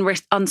an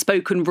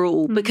unspoken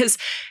rule, because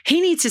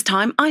he needs his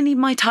time. I need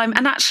my time.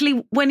 And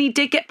actually, when he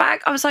did get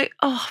back, I was like,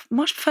 oh,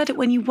 much preferred it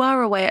when you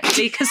were away,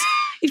 actually, because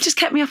you've just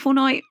kept me up all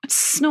night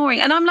snoring.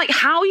 And I'm like,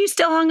 how are you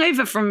still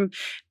hungover from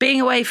being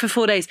away for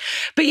 4 days?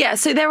 But yeah,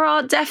 so there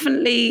are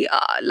definitely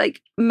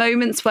like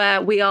moments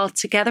where we are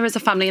together as a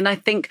family. And I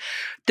think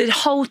the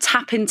whole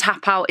tap in,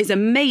 tap out is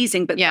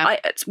amazing. But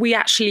we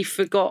actually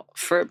forgot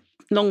for a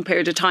long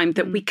period of time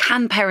that we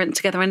can parent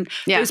together. And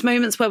those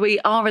moments where we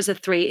are as a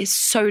 3 is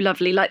so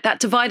lovely. Like that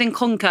divide and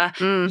conquer.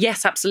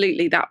 Yes,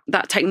 absolutely.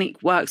 That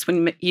technique works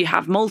when you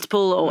have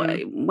multiple or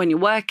when you're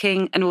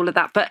working and all of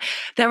that. But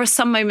there are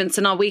some moments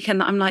in our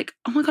weekend that I'm like,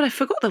 oh my God, I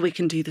forgot that we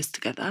can do this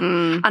together.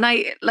 And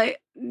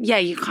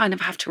you kind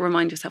of have to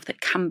remind yourself that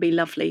it can be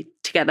lovely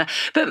together.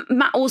 But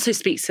Matt also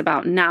speaks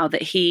about now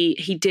that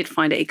he did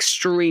find it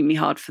extremely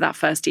hard for that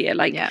first year.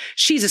 Like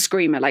she's a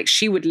screamer. Like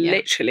she would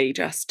literally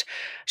just,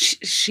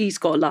 she's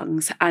got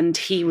lungs, and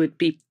he would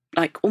be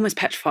like almost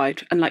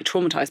petrified and like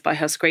traumatized by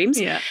her screams.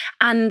 Yeah.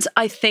 And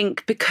I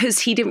think because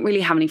he didn't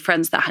really have any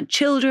friends that had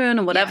children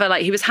or whatever,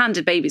 like he was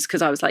handed babies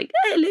because I was like,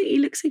 hey, look, he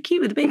looks so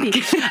cute with a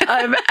baby.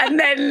 And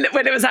then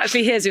when it was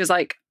actually his, he was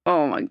like,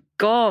 oh my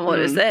God, what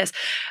is this?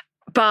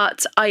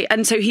 But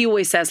and so he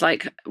always says,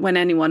 like, when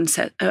anyone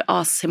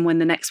asks him when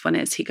the next one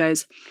is, he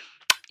goes,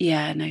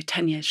 yeah, no,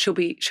 10 years. She'll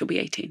be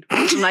 18.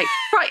 I'm like,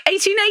 right,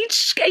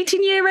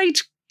 18-year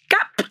age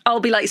gap. I'll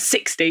be like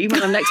 60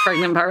 when I'm next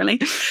pregnant, apparently.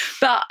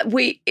 But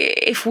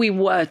if we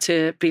were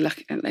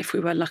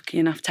lucky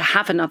enough to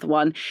have another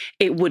one,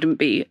 it wouldn't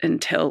be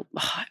until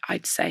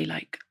I'd say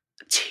like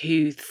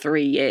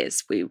 2-3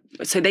 years.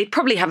 So they'd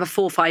probably have a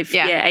 4 or 5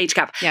 year age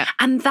gap. Yeah.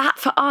 And that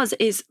for us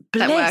is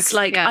bliss.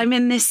 Like I'm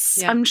in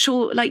this, I'm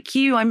sure like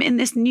you, I'm in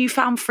this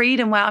newfound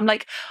freedom where I'm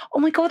like, oh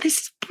my God, this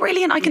is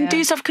brilliant. I can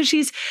do stuff because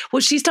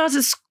she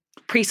started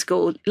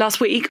preschool last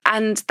week,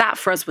 and that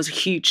for us was a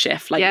huge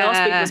shift. Like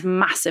last week was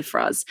massive for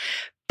us,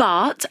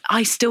 but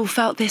I still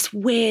felt this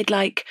weird,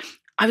 like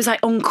I was like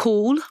on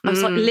call. I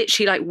was like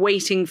literally like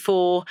waiting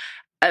for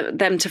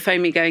them to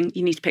phone me going,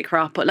 you need to pick her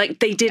up, but like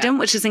they didn't,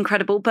 which is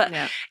incredible. But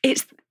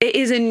it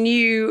is a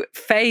new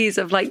phase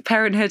of like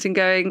parenthood and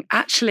going,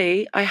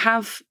 actually I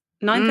have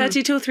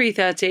 9:30 till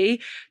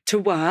 3:30 to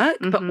work,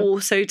 but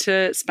also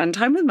to spend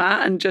time with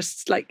Matt and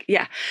just like,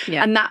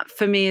 And that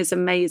for me is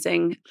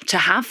amazing to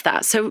have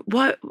that. So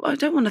I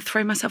don't want to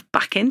throw myself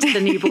back into the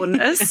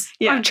newbornness.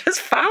 I've just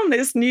found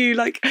this new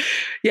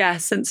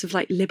sense of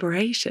like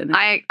liberation.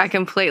 I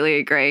completely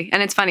agree.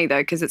 And it's funny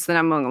though, because it's the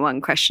number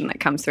one question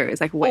that comes through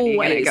is like, when are you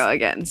going to go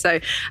again?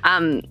 So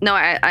no,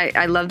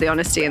 I love the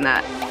honesty in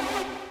that.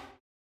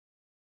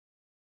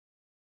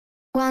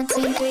 1,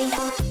 2, 3,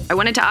 4. I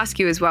wanted to ask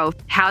you as well,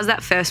 how's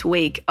that first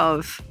week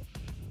of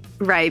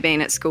Ray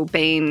being at school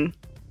been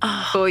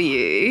for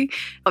you?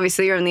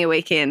 Obviously, you're only a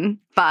week in,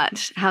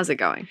 but how's it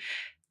going?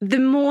 The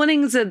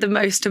mornings are the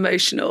most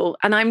emotional,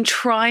 and I'm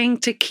trying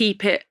to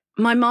keep it.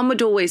 My mum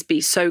would always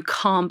be so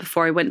calm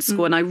before I went to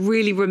school, and I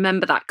really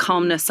remember that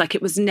calmness. Like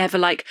it was never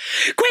like,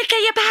 quick,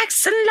 get your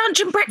bags and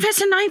lunch and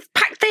breakfast, and I've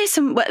packed this,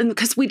 and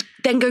because we'd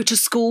then go to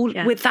school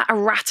with that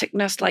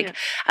erraticness,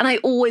 and I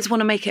always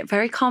want to make it a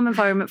very calm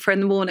environment for in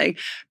the morning.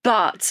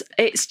 But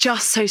it's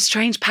just so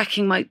strange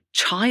packing my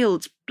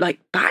child's like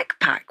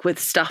backpack with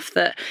stuff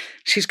that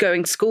she's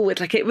going to school with.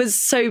 Like it was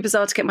so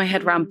bizarre to get my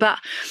head around, but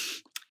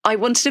I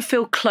wanted to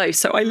feel close.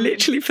 So I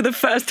literally for the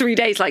first 3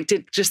 days like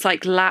did just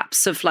like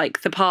laps of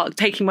like the park,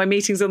 taking my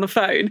meetings on the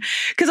phone,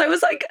 because I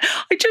was like,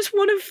 I just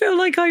want to feel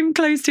like I'm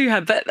close to her.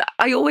 But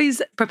I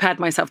always prepared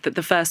myself that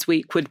the first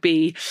week would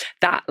be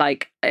that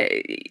like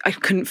I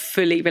couldn't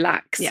fully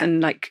relax and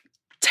like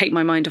take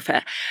my mind off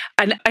it.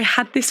 And I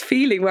had this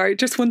feeling where I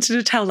just wanted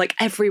to tell like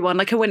everyone,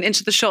 like I went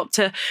into the shop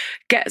to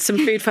get some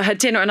food for her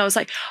dinner, and I was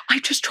like, I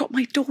just dropped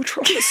my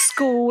daughter off at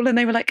school, and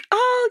they were like,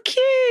 oh,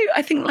 cute.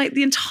 I think like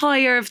the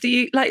entire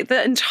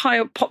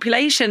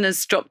population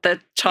has dropped their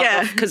child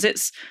off because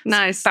it's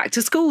nice back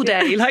to school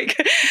day. Like,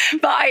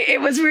 but it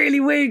was really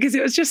weird because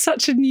it was just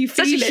such a new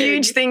feeling. Such a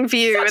huge thing for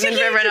you, and then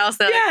for everyone else,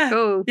 they're like,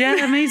 cool.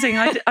 Yeah, amazing.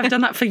 I've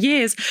done that for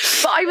years.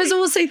 But I was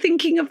also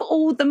thinking of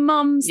all the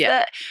mums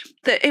that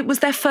it was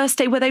their first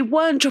day where they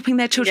weren't dropping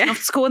their children off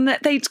to school, and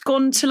that they'd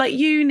gone to like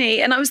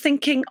uni. And I was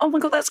thinking, oh my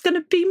God, that's going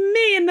to be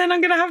me. And then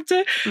I'm going to have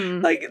to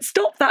like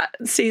stop that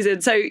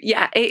season. So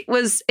yeah,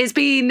 it's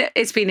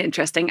been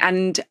interesting.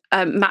 And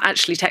Matt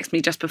actually texted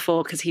me just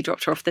before, because he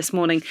dropped her off this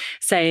morning,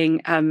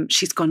 saying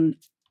she's gone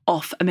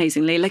off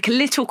amazingly, like a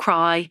little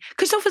cry,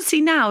 because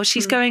obviously now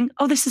she's going,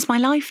 oh, this is my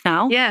life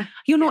now. Yeah.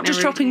 You're not just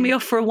dropping me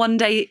off for a one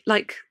day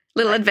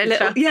little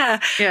adventure.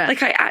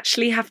 Like I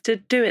actually have to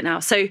do it now.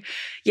 So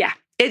yeah,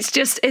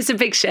 it's a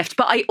big shift.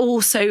 But I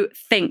also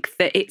think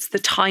that it's the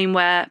time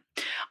where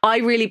I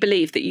really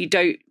believe that you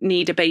don't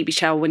need a baby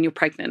shower when you're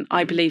pregnant.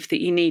 I believe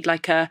that you need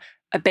like a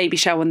baby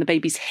shower when the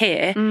baby's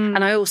here.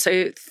 And I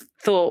also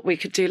thought we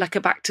could do like a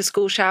back to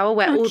school shower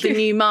where all the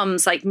new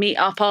mums like meet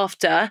up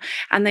after,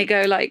 and they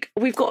go like,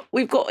 we've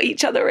got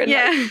each other, and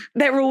like,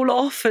 they're all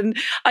off. And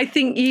I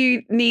think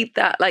you need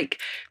that like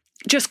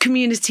just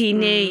community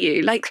near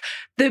you, like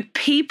the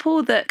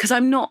people that, because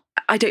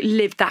I don't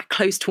live that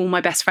close to all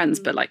my best friends,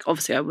 but like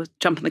obviously I would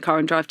jump in the car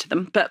and drive to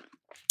them. But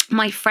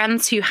my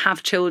friends who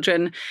have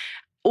children,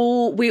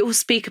 we all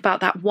speak about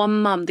that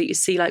one mum that you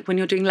see like when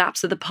you're doing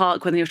laps of the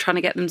park, when you're trying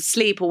to get them to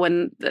sleep, or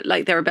when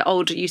like they're a bit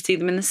older, you see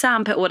them in the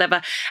sandpit or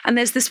whatever. And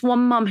there's this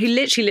one mum who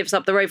literally lives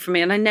up the road from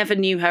me, and I never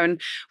knew her, and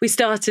we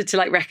started to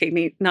like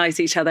recognize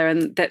each other,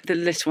 and the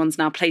little ones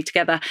now play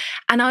together.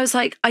 And I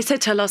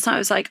said to her last night, I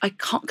was like, I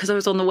can't, because I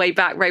was on the way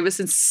back, Ray was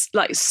in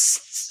like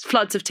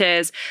floods of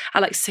tears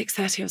at like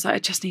 6:30. I was like, I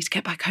just need to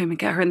get back home and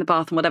get her in the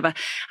bath and whatever.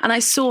 And I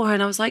saw her,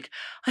 and I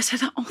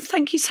said, oh,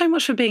 thank you so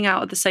much for being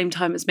out at the same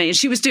time as me. And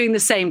she was doing the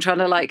same, trying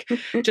to like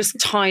just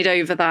tide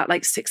over that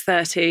like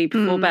 6:30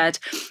 before bed.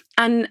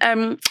 And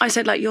I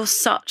said, like, you're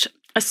such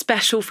a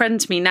special friend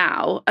to me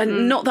now,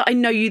 and not that I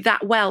know you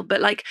that well,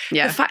 but like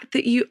the fact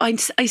that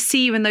I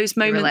see you in those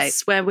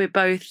moments where we're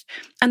both,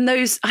 and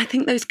I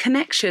think those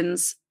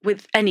connections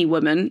with any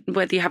woman,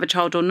 whether you have a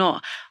child or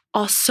not,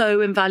 are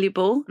so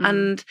invaluable.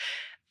 And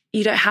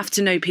you don't have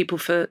to know people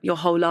for your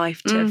whole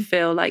life to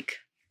feel like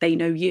they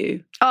know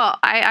you. Oh,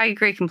 I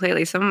agree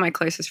completely. Some of my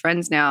closest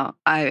friends now,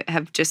 I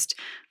have just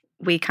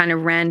we kind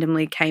of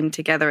randomly came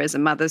together as a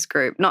mothers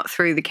group, not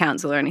through the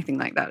council or anything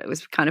like that. It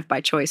was kind of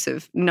by choice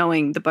of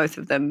knowing the both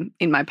of them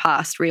in my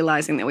past,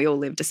 realising that we all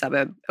lived a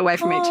suburb away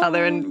from each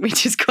other, and we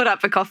just caught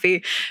up for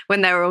coffee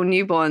when they were all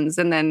newborns.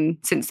 And then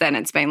since then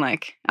it's been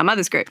like a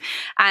mothers group.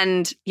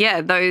 And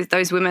yeah,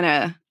 those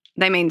women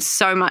they mean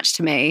so much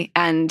to me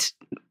and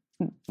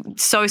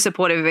so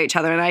supportive of each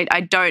other. And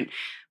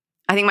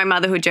I think my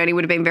motherhood journey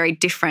would have been very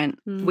different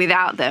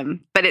without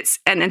them. But it's,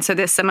 and so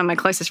there's some of my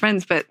closest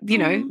friends, but you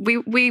know,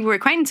 we were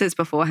acquaintances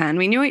beforehand.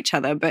 We knew each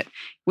other, but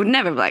would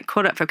never like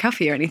caught up for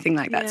coffee or anything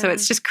like that. Yeah. So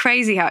it's just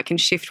crazy how it can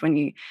shift when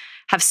you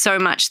have so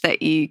much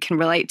that you can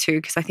relate to,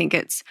 because I think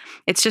it's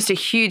just a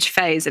huge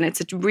phase and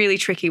it's a really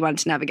tricky one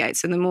to navigate.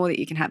 So the more that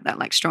you can have that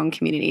like strong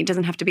community, it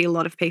doesn't have to be a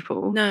lot of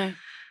people. No.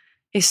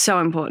 Is so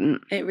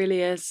important. It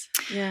really is.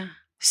 Yeah.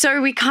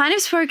 So we kind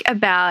of spoke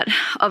about,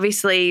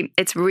 obviously,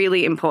 it's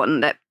really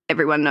important that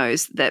everyone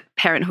knows that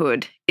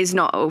parenthood is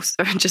not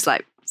also just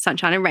like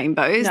sunshine and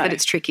rainbows, that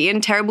it's tricky,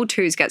 and terrible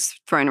twos gets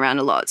thrown around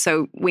a lot.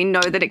 So we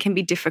know that it can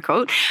be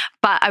difficult,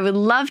 but I would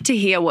love to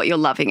hear what you're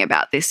loving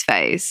about this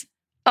phase.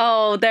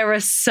 Oh, there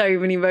are so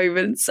many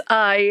moments.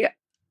 I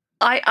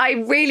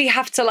really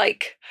have to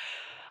like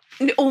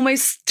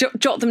almost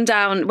jot them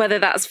down, whether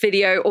that's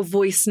video or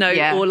voice note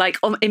or like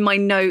in my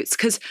notes,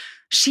 because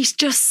she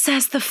just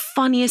says the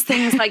funniest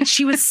things. Like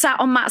she was sat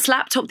on Matt's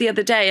laptop the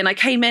other day and I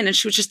came in and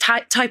she was just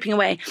typing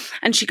away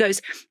and she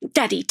goes,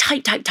 Daddy,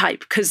 type.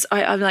 Because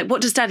I'm like,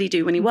 what does Daddy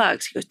do when he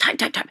works? He goes, type.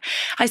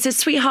 I said,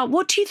 sweetheart,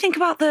 what do you think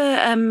about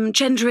the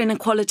gender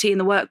inequality in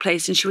the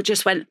workplace? And she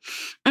just went,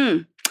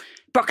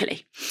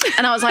 broccoli.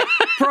 And I was like,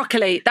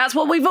 broccoli, that's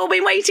what we've all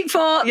been waiting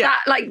for. Yeah.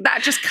 That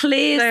just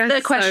clears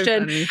the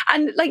question. So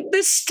and like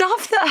the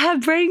stuff that her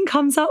brain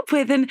comes up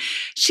with, and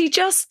she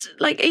just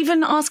like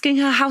even asking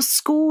her how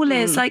school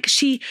is, like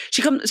she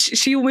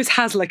always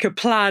has like a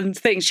planned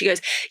thing. She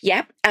goes,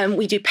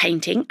 we do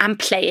painting and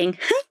playing.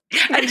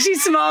 And she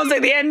smiles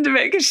at the end of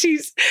it because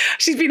she's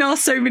been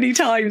asked so many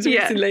times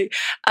recently.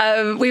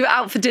 We were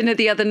out for dinner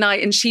the other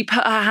night and she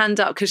put her hand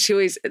up because she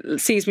always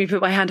sees me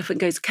put my hand up and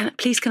goes, can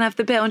I have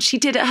the bill? And she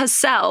did it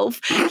herself.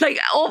 Like,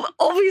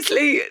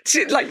 obviously,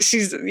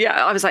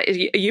 I was like,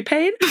 are you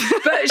paying?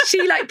 But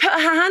she like put her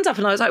hand up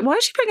and I was like, why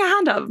is she putting her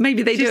hand up?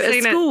 Maybe they do it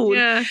at school.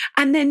 Yeah.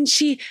 And then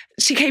she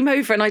came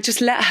over and I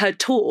just let her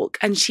talk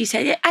and she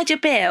said, add your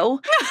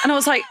bill. And I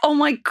was like, oh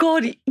my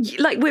God,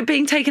 like we're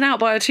being taken out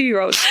by a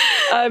 2-year-old.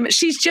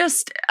 She's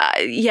just,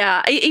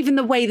 even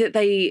the way that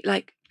they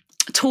like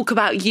talk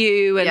about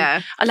you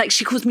and like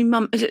she calls me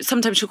mum.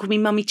 Sometimes she'll call me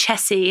Mummy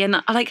Chessie, and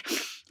I like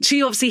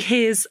she obviously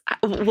hears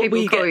what people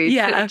we call you,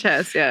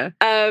 Chess,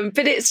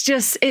 but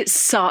it's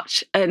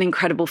such an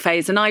incredible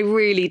phase, and I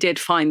really did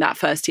find that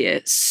first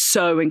year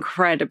so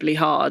incredibly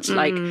hard.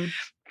 Like.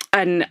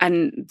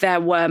 And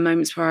there were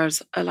moments where I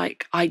was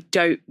like, I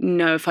don't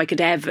know if I could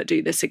ever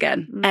do this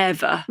again,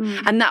 ever.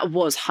 And that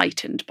was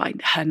heightened by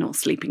her not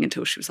sleeping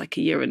until she was like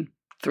 1 year and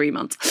 3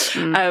 months.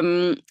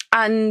 And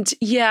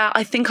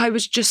I think I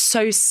was just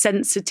so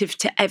sensitive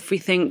to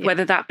everything,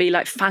 whether that be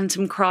like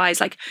phantom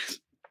cries, like,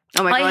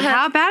 oh my God,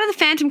 how bad are the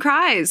phantom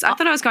cries? I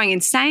thought I was going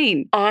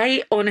insane.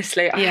 I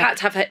had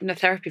to have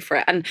hypnotherapy for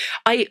it. And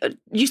I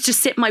used to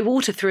sip my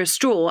water through a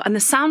straw, and the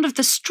sound of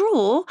the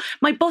straw,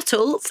 my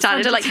bottle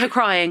sounded like her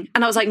crying.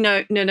 And I was like,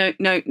 no. And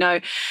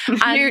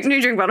new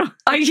drink bottle.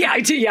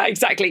 I do. Yeah,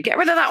 exactly. Get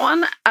rid of that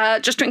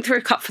one. Just drink through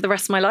a cup for the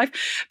rest of my life.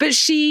 But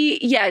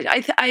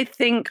I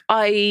think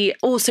I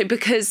also,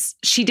 because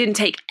she didn't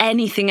take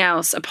anything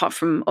else apart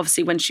from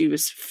obviously when she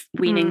was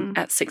weaning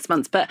at 6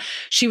 months, but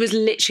she was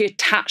literally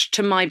attached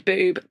to my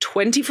boob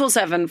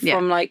 24/7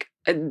 from like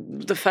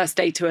the first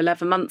day to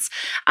 11 months.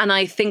 And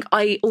I think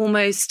I don't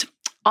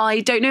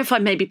know if I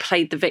maybe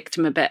played the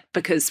victim a bit,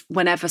 because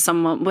whenever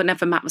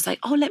Matt was like,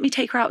 oh, let me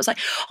take her out, I was like,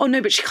 oh no,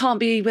 but she can't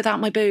be without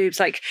my boobs.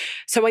 Like,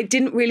 so I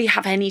didn't really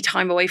have any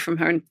time away from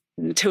her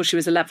until she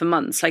was 11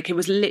 months. Like it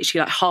was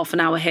literally like half an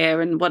hour here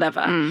and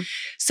whatever.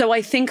 So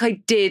I think I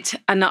did,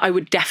 and I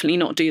would definitely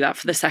not do that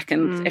for the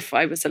second. If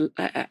I was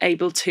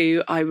able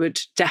to, I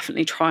would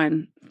definitely try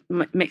and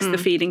mix the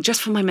feeding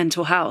just for my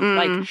mental health.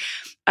 Like,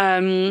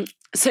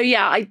 so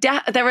yeah,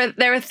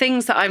 there are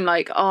things that I'm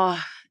like,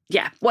 oh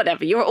yeah,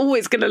 whatever. You're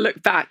always going to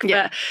look back.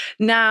 Yeah. But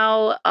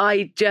now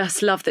I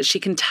just love that she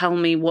can tell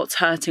me what's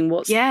hurting,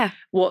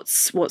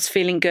 what's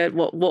feeling good,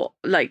 what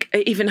like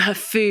even her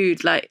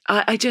food. Like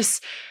I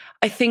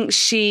think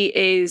she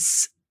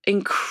is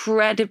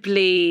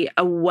incredibly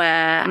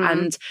aware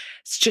and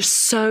it's just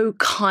so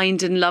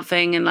kind and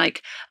loving. And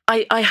like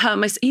I hurt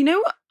myself,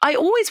 I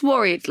always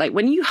worried, like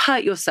when you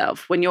hurt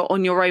yourself, when you're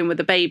on your own with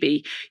a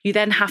baby, you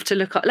then have to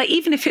look up, like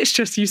even if it's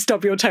just you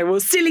stub your toe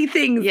or silly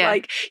things,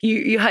 like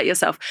you hurt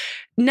yourself.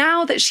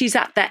 Now that she's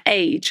at that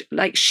age,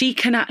 like she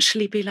can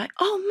actually be like,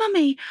 oh,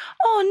 mummy,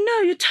 oh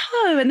no, your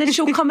toe. And then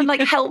she'll come and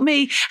like help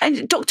me.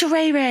 And Dr.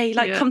 Ray,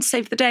 like come to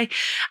save the day.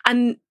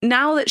 And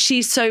now that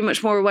she's so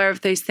much more aware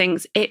of those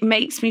things, it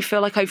makes me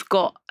feel like I've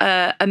got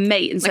a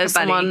mate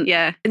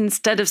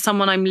instead of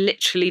someone I'm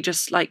literally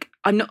just like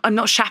I'm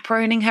not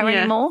chaperoning her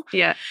anymore.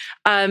 Yeah.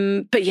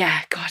 But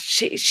yeah, gosh,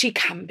 she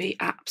can be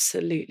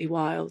absolutely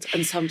wild.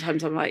 And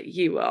sometimes I'm like,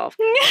 you're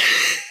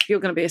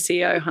going to be a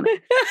CEO, honey.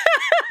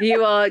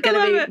 You are going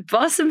to be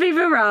bossing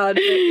people around.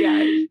 But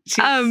yeah.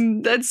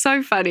 That's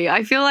so funny.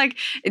 I feel like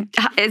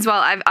as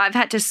well, I've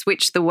had to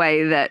switch the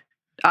way that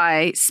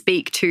I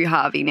speak to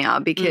Harvey now,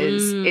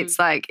 because it's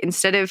like,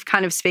 instead of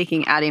kind of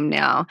speaking at him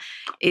now,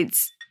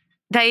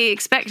 they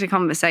expect a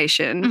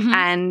conversation.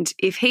 And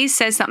if he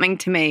says something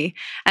to me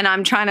and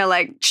I'm trying to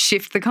like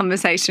shift the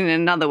conversation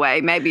in another way,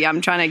 maybe I'm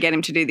trying to get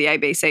him to do the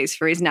ABCs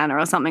for his nana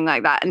or something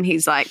like that, and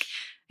he's like,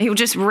 he'll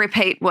just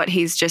repeat what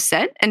he's just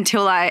said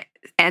until I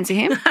answer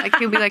him. Like,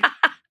 he'll be like,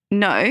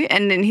 no,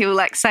 and then he'll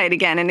like say it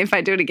again, and if I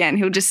do it again,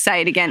 he'll just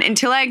say it again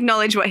until I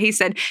acknowledge what he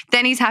said.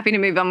 Then he's happy to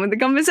move on with the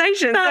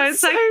conversation.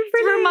 That's so it's like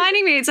it's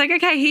reminding me, it's like,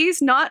 okay,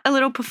 he's not a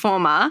little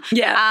performer.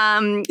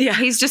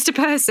 He's just a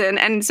person.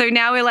 And so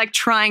now we're like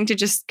trying to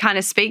just kind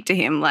of speak to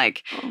him,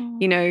 like,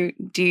 you know,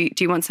 do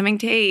you want something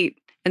to eat?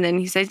 And then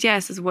he says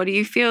yes. Says, what do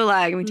you feel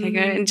like? And we take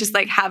it and just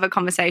like have a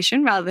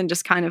conversation rather than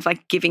just kind of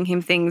like giving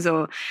him things.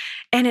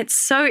 And it's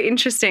so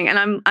interesting,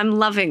 and I'm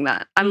loving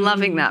that. I'm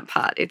loving that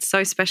part. It's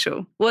so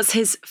special. What's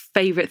his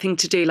favourite thing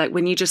to do? Like,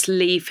 when you just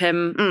leave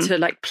him to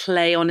like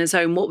play on his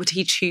own, what would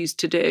he choose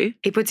to do?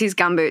 He puts his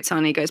gumboots on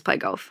and he goes play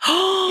golf.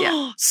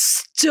 Yeah.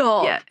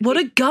 Stop. Yeah. What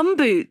are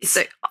gumboots?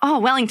 So,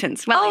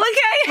 Wellingtons. Oh,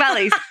 okay.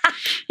 Wellies.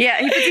 Yeah,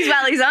 he puts his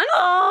wellies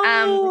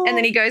on. And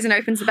then he goes and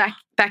opens the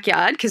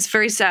backyard, because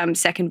for his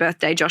second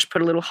birthday, Josh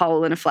put a little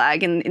hole in a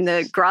flag in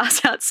the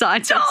grass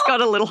outside, so it's got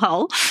a little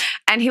hole,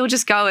 and he'll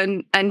just go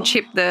and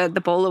chip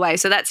the ball away.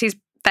 So that's his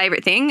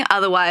favourite thing.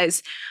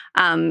 Otherwise,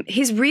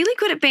 he's really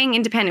good at being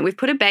independent. We've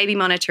put a baby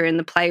monitor in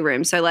the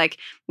playroom, so like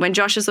when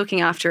Josh is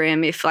looking after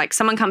him, if like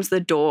someone comes to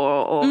the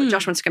door or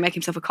Josh wants to go make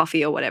himself a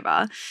coffee or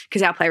whatever,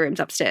 because our playroom's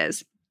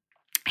upstairs,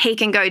 he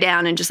can go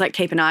down and just like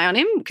keep an eye on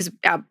him, because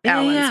our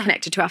one's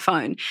connected to our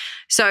phone.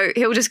 So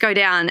he'll just go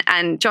down,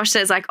 and Josh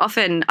says like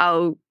often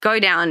I'll go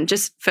down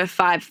just for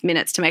 5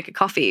 minutes to make a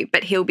coffee,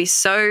 but he'll be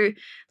so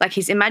like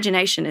his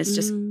imagination has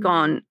just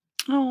gone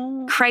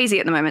crazy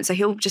at the moment. So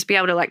he'll just be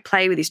able to like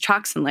play with his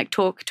trucks and like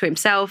talk to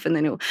himself, and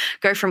then he'll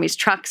go from his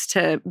trucks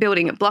to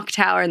building a block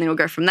tower, and then he'll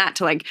go from that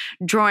to like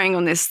drawing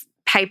on this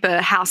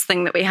paper house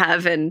thing that we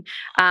have. And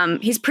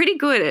he's pretty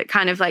good at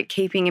kind of like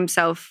keeping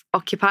himself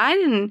occupied,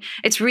 and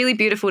it's really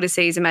beautiful to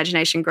see his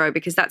imagination grow,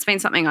 because that's been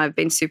something I've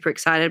been super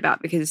excited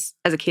about, because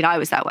as a kid I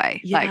was that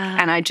way.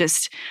 And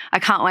I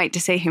can't wait to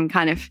see him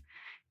kind of,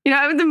 you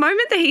know, the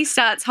moment that he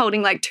starts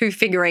holding like two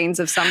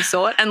figurines of some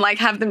sort and like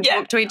have them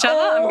talk to each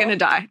other, I'm going to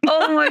die.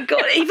 Oh my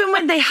God. Even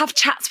when they have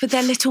chats with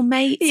their little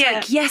mates.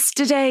 Like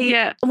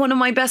yesterday, one of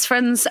my best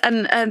friends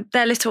and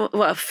their little,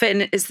 well,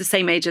 Finn is the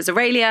same age as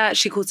Aurelia.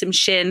 She calls him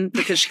Shin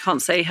because she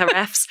can't say her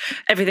Fs.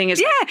 Everything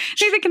is.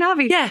 Neither can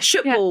Harvey. Yeah,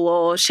 Shutball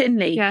or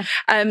Shinley.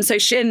 Yeah. So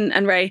Shin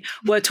and Ray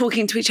were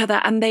talking to each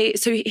other, and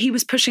so he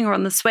was pushing her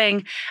on the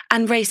swing,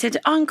 and Ray said,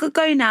 Uncle,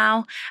 go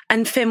now.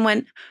 And Finn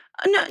went,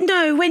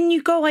 no, when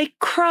you go, I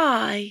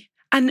cry.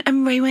 And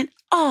Ray went,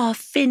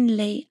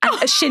 Finley, and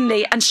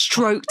Shinley, and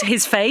stroked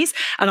his face.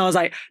 And I was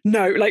like,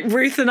 no, like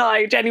Ruth and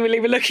I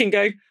genuinely were looking,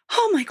 going,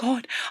 oh my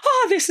God,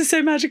 this is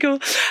so magical.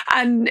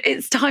 And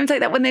it's times like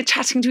that when they're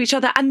chatting to each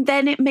other. And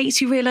then it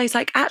makes you realise,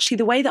 like, actually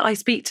the way that I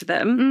speak to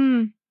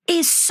them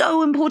is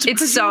so important.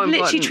 It's so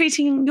important. Literally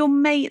treating your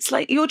mates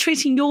like you're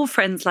treating your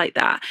friends like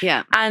that.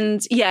 Yeah.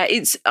 And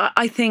it's,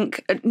 I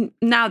think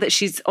now that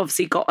she's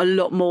obviously got a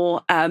lot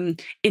more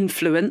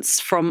influence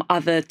from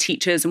other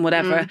teachers and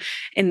whatever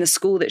in the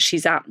school that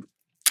she's at,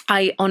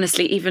 I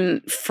honestly,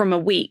 even from a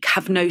week,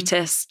 have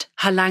noticed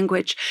her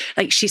language.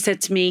 Like, she said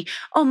to me,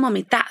 oh,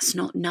 Mummy, that's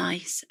not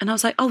nice. And I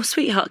was like, oh,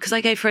 sweetheart, because I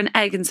gave her an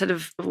egg instead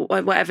of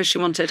whatever she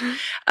wanted.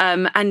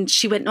 And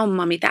she went, oh,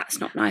 Mummy, that's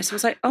not nice. I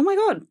was like, oh my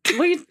God,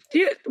 where'd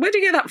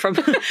you get that from?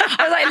 I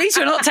was like, at least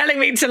you're not telling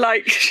me to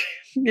like...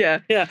 Yeah.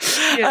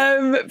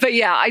 But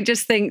yeah, I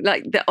just think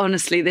like that,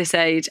 honestly, this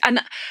age, and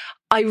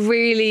I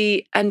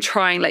really am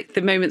trying, like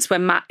the moments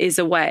when Matt is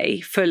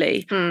away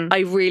fully, I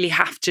really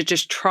have to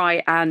just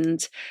try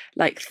and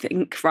like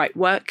think, right,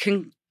 work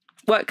can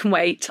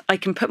wait. I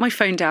can put my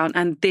phone down,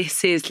 and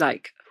this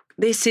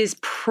is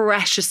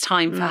precious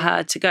time for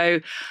her to go,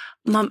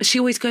 Mum. She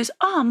always goes,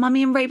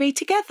 Mummy and Ray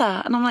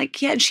together. And I'm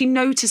like, yeah. And she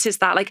notices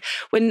that. Like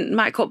when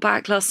Matt got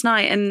back last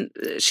night and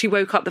she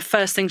woke up, the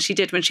first thing she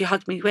did when she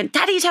hugged me, went,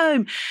 Daddy's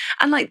home.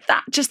 And like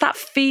that, just that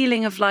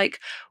feeling of like,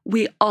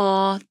 we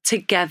are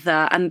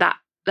together, and that,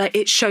 like,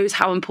 it shows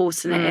how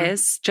important it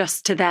is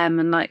just to them,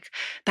 and like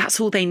that's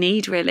all they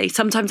need, really.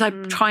 Sometimes I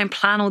try and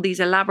plan all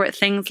these elaborate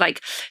things,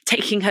 like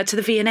taking her to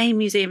the V&A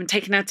museum and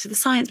taking her to the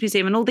science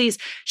museum and all these.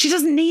 She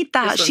doesn't need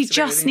that. She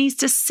just needs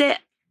to sit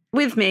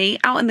with me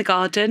out in the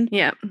garden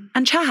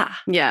and chat.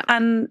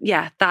 And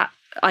that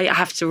I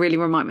have to really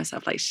remind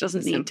myself, like, she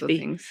doesn't need to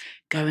be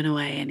going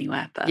away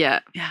anywhere. But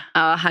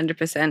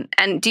 100%.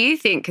 And do you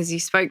think, because you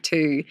spoke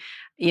to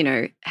you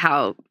know,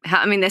 how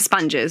I mean, they're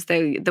sponges.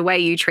 The way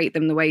you treat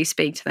them, the way you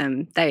speak to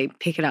them, they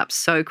pick it up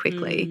so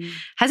quickly.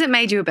 Has it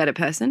made you a better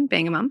person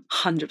being a mum?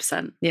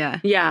 100%. Yeah.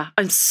 Yeah.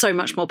 I'm so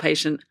much more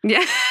patient.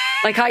 Yeah.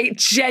 Like, I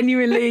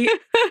genuinely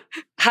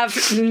have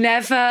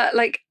never,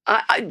 like,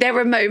 there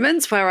are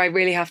moments where I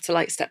really have to,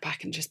 like, step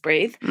back and just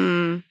breathe.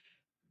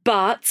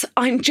 But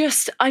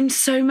I'm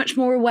so much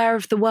more aware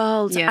of the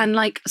world and,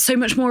 like, so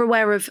much more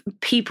aware of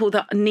people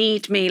that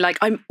need me. Like,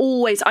 I'm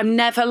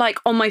never, like,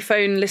 on my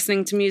phone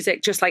listening to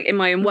music, just, like, in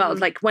my own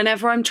world. Like,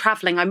 whenever I'm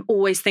traveling, I'm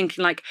always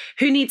thinking, like,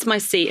 who needs my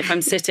seat if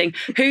I'm sitting?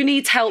 Who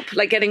needs help,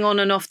 like, getting on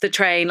and off the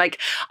train? Like,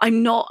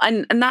 I'm not,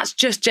 and that's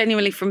just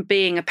genuinely from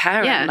being a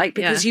parent. Like,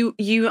 because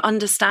you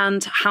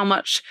understand how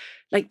much,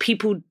 like,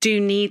 people do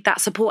need that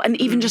support. And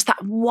even just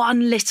that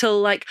one little,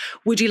 like,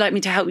 would you like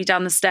me to help you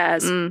down the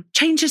stairs?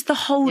 Changes the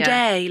whole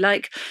day.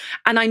 Like,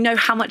 and I know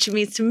how much it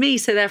means to me.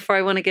 So therefore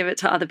I want to give it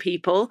to other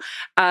people.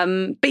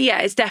 But yeah,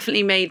 it's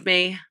definitely made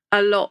me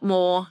a lot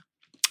more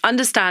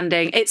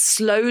understanding. It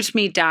slowed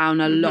me down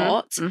a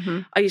lot.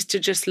 I used to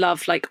just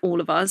love, like,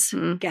 all of us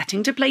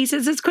getting to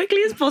places as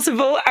quickly as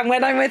possible. And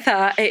when I'm with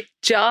her, it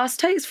just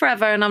takes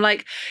forever. And I'm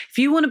like, if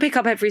you want to pick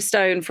up every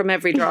stone from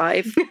every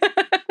drive,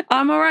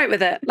 I'm all right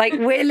with it. Like,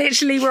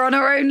 we're on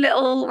our own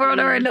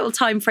little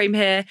time frame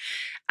here.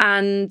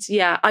 And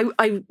yeah,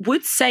 I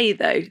would say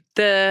though,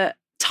 the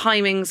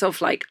timings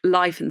of, like,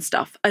 life and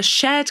stuff, a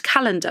shared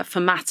calendar for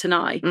Matt and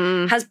I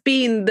has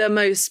been the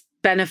most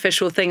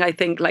beneficial thing, I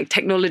think, like,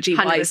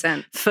 technology-wise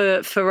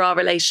for our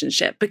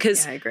relationship.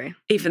 Because I agree.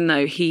 Even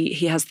though he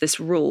has this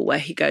rule where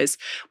he goes,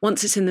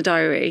 once it's in the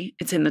diary,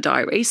 it's in the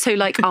diary. So,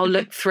 like, I'll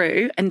look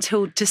through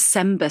until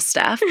December,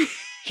 Steph.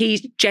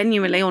 He's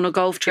genuinely on a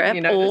golf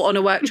trip or on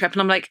a work trip.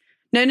 And I'm like,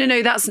 no,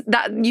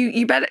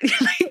 you better,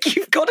 like,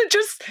 you've got to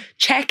just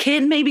check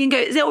in maybe and go,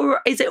 is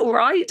it all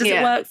right? Does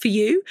it work for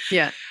you?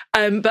 Yeah.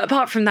 But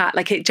apart from that,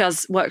 like, it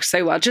does work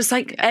so well. Just,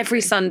 like,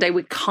 every Sunday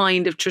we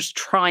kind of just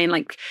try and,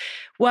 like,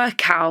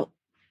 work out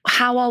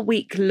how our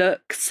week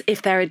looks.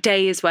 If there are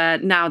days where,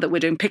 now that we're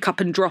doing pick up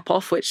and drop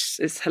off, which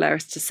is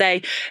hilarious to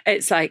say,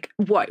 it's like,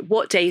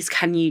 what days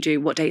can you do?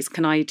 What days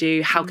can I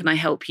do? How can I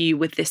help you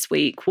with this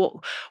week?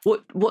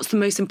 What's the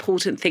most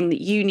important thing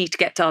that you need to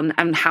get done,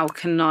 and how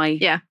can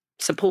I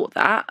support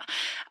that?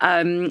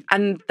 And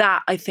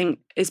that, I think,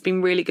 has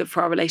been really good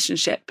for our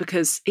relationship,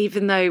 because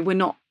even though we're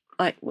not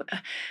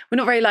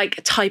very, like,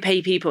 type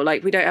A people,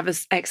 like, we don't have an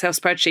Excel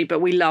spreadsheet, but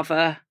we love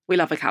a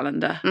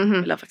calendar. We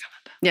love a calendar.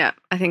 Yeah,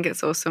 I think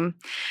it's awesome.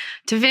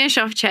 To finish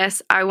off,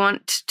 Chess, I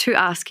want to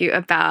ask you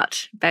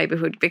about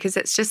babyhood, because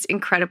it's just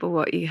incredible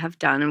what you have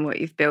done and what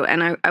you've built.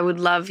 And I would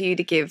love you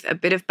to give a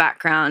bit of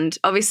background,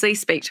 obviously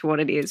speak to what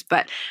it is,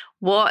 but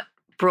what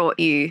brought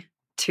you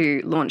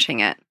to launching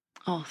it?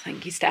 Oh,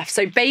 thank you, Steph.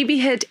 So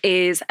Babyhood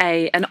is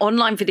an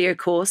online video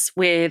course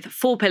with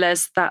 4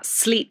 pillars. That's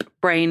sleep,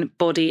 brain,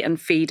 body, and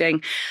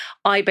feeding.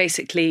 I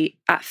basically,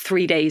 at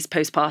 3 days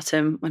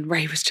postpartum, when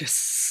Ray was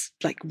just,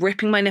 like,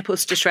 ripping my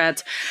nipples to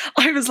shreds,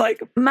 I was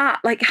like,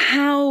 Matt, like,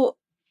 how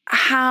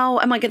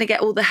am I going to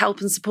get all the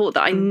help and support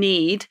that I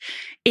need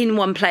in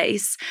one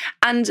place?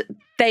 And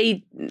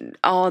they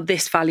are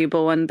this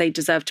valuable and they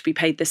deserve to be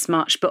paid this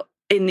much. But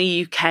in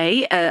the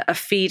UK, a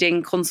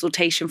feeding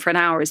consultation for an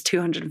hour is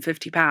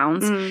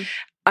 £250.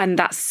 And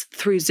that's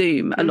through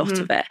Zoom, a lot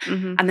of it.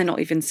 And they're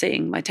not even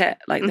seeing my tit.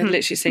 Like, they're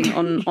literally seeing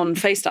on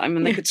FaceTime,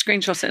 and they could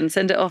screenshot it and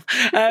send it off.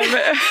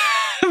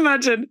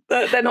 Imagine.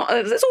 They're not,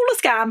 it's all a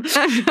scam.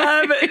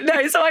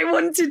 No, so I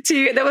wanted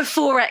to, there were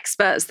 4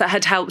 experts that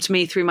had helped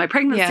me through my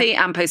pregnancy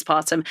and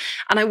postpartum.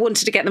 And I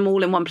wanted to get them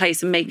all in one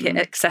place and make it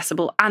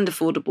accessible and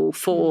affordable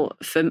for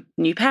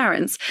new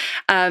parents.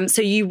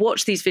 So you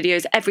watch these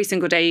videos every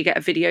single day. You get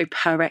a video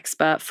per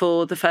expert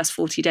for the first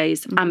 40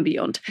 days and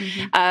beyond.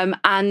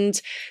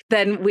 And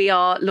then we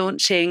are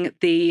launching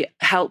the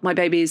Help My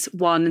Baby's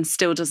One and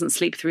Still Doesn't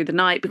Sleep Through the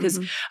Night, because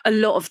a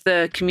lot of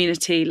the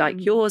community, like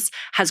yours,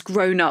 has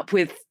grown up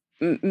with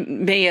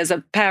me as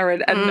a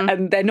parent,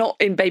 and they're not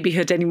in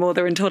babyhood anymore,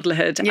 they're in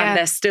toddlerhood, and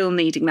they're still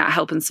needing that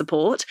help and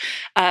support.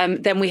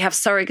 Then we have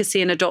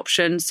surrogacy and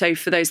adoption. So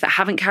for those that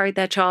haven't carried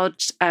their child,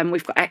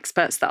 we've got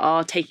experts that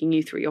are taking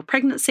you through your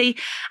pregnancy.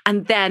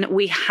 And then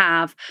we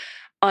have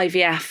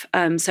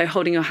IVF, so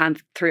holding your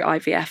hand through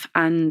IVF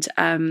and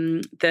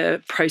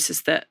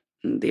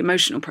the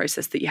emotional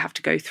process that you have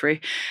to go through.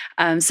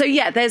 So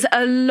yeah, there's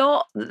a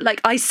lot, like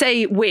I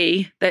say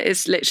that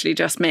is literally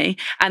just me,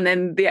 and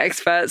then the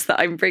experts that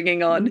I'm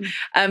bringing on.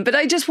 But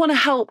I just want to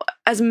help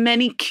as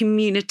many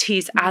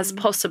communities as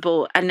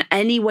possible. And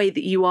any way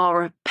that you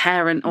are a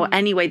parent or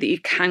any way that you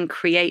can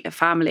create a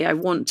family, I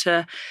want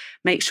to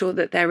make sure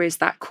that there is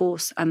that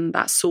course and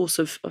that source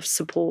of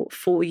support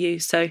for you.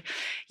 So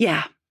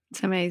yeah.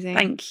 It's amazing.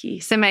 Thank you.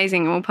 It's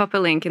amazing. We'll pop a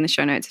link in the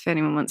show notes if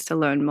anyone wants to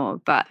learn more.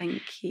 But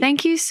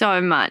thank you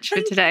so much for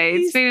today.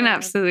 It's been an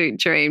absolute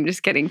dream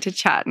just getting to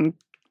chat and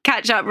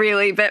catch up,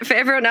 really. But for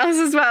everyone else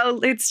as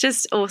well, it's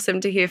just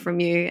awesome to hear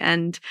from you.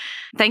 And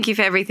thank you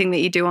for everything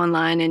that you do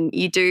online. And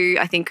you do,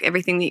 I think,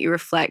 everything that you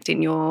reflect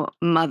in your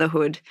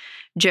motherhood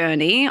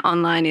journey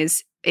online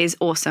is is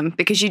awesome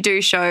because you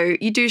do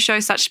show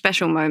such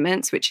special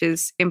moments, which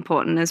is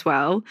important as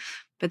well.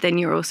 But then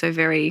you're also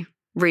very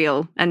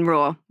real and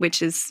raw,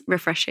 which is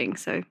refreshing.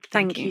 So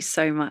thank you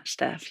so much,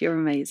 Steph. You're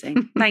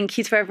amazing. Thank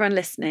you to everyone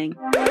listening.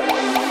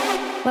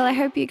 Well, I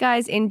hope you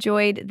guys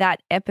enjoyed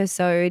that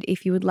episode.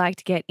 If you would like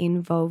to get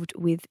involved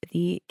with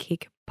the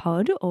Kick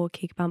Pod or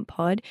KICBUMP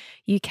Pod,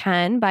 you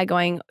can by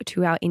going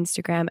to our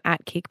Instagram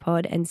at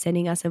KickPod and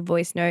sending us a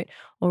voice note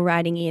or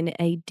writing in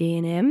a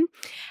DNM.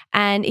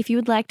 And if you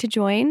would like to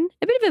join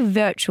a bit of a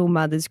virtual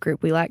mothers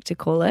group, we like to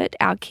call it,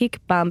 our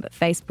KickBUMP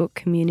Facebook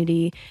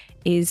community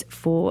is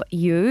for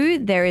you.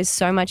 There is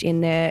so much in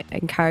there,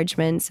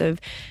 encouragements of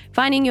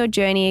finding your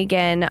journey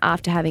again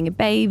after having a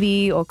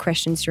baby or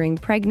questions during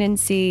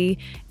pregnancy.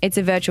 It's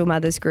a virtual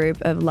mothers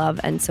group of love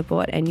and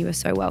support, and you are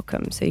so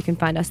welcome. So you can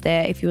find us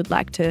there. If you would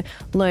like to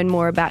learn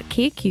more about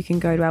Kick, you can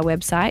go to our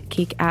website,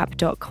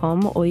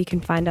 kickapp.com, or you can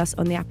find us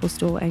on the Apple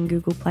Store and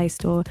Google Play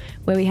Store,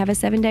 where we have a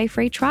 7-day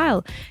free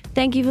trial.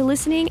 Thank you for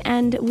listening,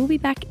 and we'll be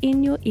back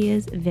in your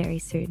ears very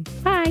soon.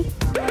 Bye.